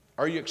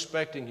 Are you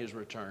expecting his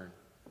return?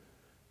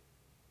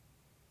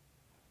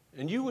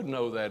 And you would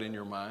know that in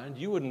your mind.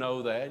 You would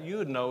know that. You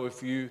would know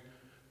if you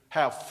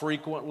how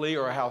frequently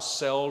or how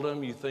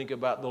seldom you think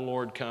about the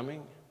Lord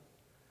coming.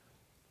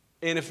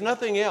 And if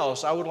nothing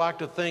else, I would like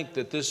to think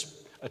that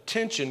this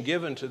attention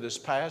given to this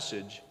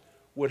passage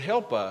would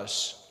help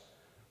us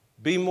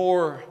be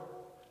more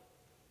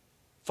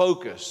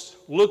focused,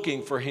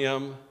 looking for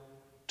him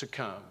to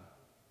come.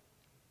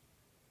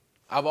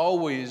 I've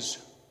always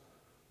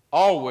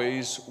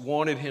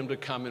wanted him to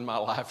come in my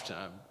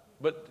lifetime.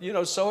 But, you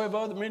know, so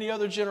have many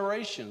other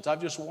generations. I've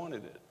just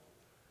wanted it.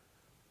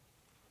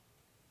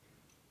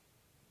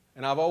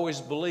 And I've always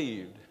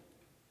believed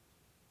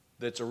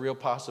that it's a real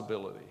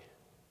possibility.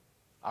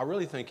 I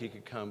really think he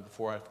could come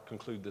before I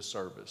conclude this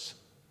service.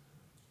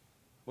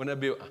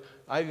 Wouldn't that be?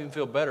 I even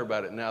feel better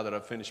about it now that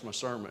I've finished my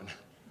sermon.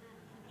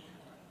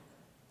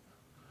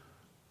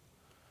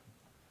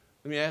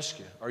 Let me ask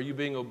you, are you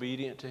being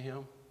obedient to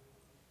him?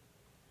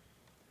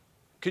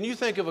 Can you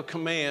think of a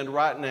command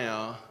right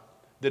now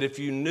that if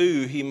you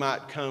knew he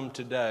might come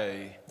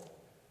today,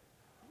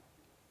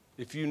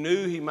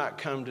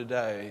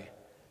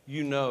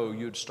 you know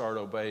you'd start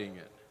obeying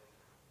it?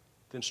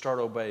 Then start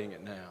obeying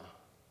it now.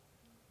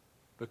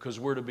 Because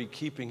we're to be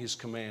keeping his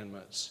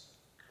commandments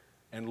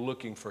and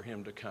looking for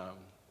him to come.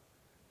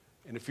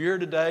 And if you're here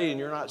today and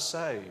you're not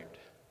saved,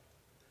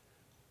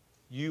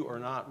 you are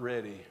not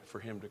ready for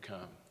him to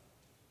come.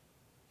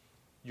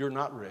 You're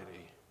not ready.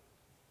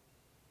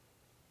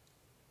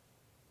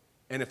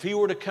 And if he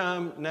were to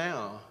come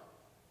now,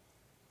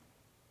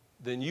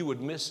 then you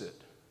would miss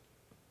it.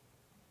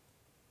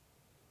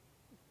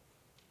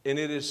 And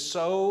it is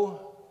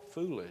so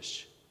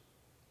foolish.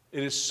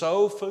 It is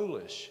so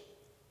foolish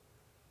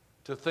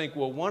to think,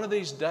 well, one of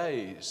these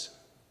days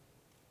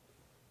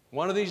I'm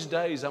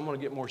going to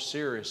get more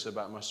serious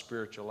about my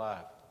spiritual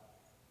life.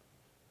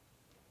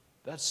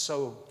 That's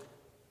so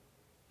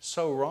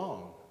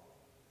wrong.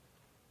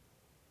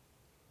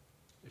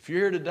 If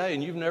you're here today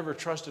and you've never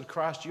trusted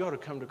Christ, you ought to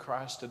come to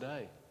Christ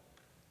today.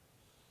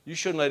 You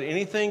shouldn't let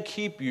anything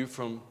keep you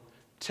from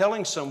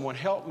telling someone,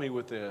 help me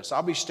with this.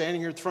 I'll be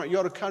standing here at the front. You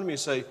ought to come to me and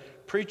say,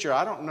 preacher,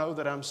 I don't know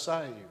that I'm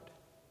saved.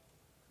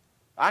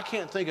 I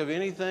can't think of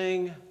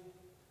anything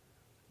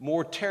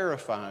more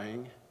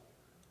terrifying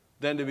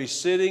than to be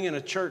sitting in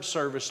a church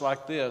service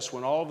like this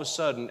when all of a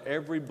sudden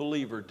every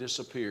believer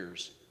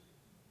disappears.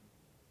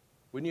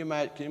 Can you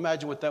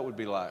imagine what that would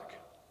be like?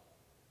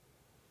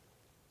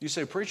 You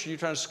say, preacher, you're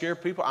trying to scare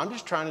people? I'm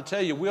just trying to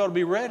tell you, we ought to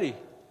be ready.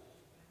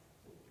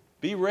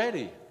 Be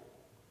ready.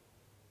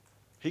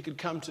 He could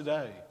come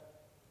today.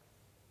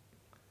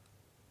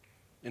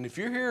 And if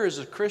you're here as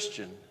a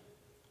Christian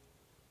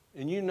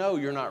and you know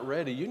you're not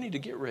ready, you need to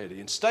get ready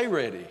and stay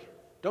ready.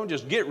 Don't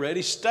just get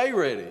ready, stay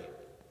ready.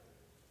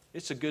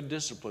 It's a good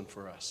discipline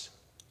for us.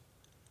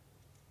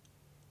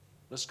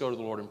 Let's go to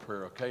the Lord in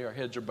prayer, okay? Our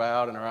heads are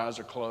bowed and our eyes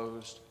are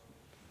closed.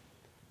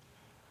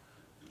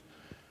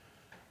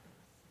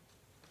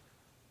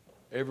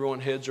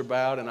 Everyone's heads are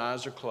bowed and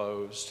eyes are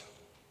closed.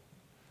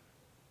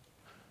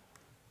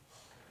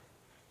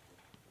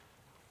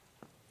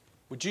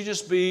 Would you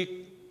just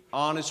be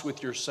honest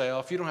with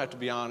yourself? You don't have to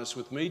be honest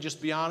with me. Just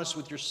be honest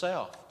with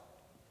yourself.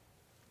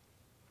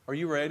 Are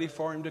you ready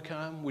for him to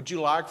come? Would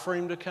you like for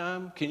him to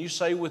come? Can you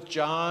say with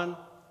John,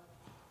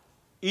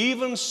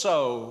 even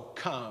so,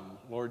 come,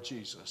 Lord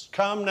Jesus.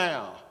 Come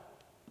now.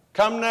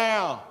 Come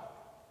now.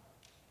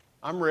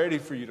 I'm ready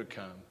for you to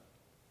come.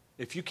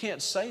 If you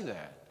can't say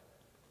that,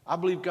 I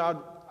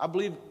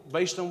believe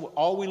based on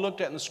all we looked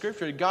at in the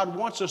Scripture, God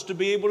wants us to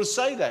be able to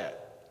say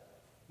that.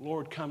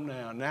 Lord, come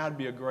now. Now would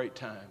be a great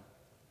time.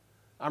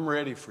 I'm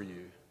ready for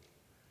you.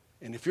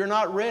 And if you're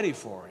not ready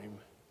for Him,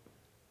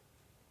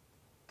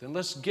 then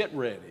let's get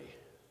ready,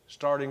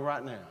 starting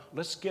right now.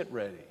 Let's get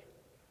ready.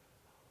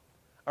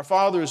 Our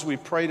Father, as we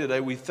pray today,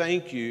 we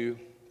thank you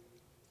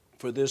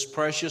for this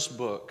precious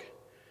book.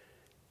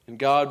 And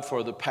God,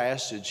 for the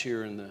passage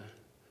here in the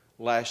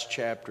last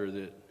chapter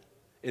that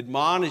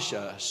admonish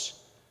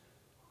us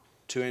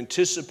to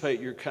anticipate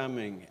your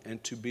coming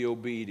and to be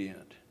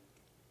obedient.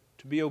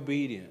 To be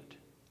obedient.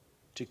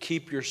 To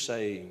keep your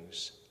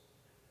sayings.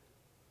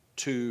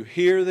 To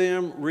hear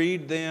them,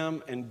 read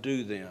them, and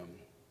do them.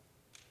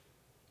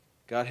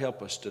 God,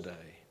 help us today.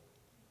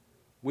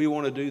 We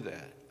want to do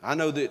that. I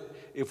know that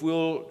if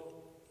we'll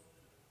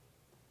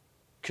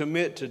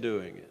commit to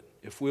doing it,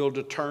 if we'll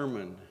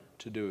determine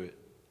to do it,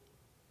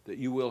 that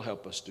you will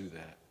help us do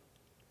that.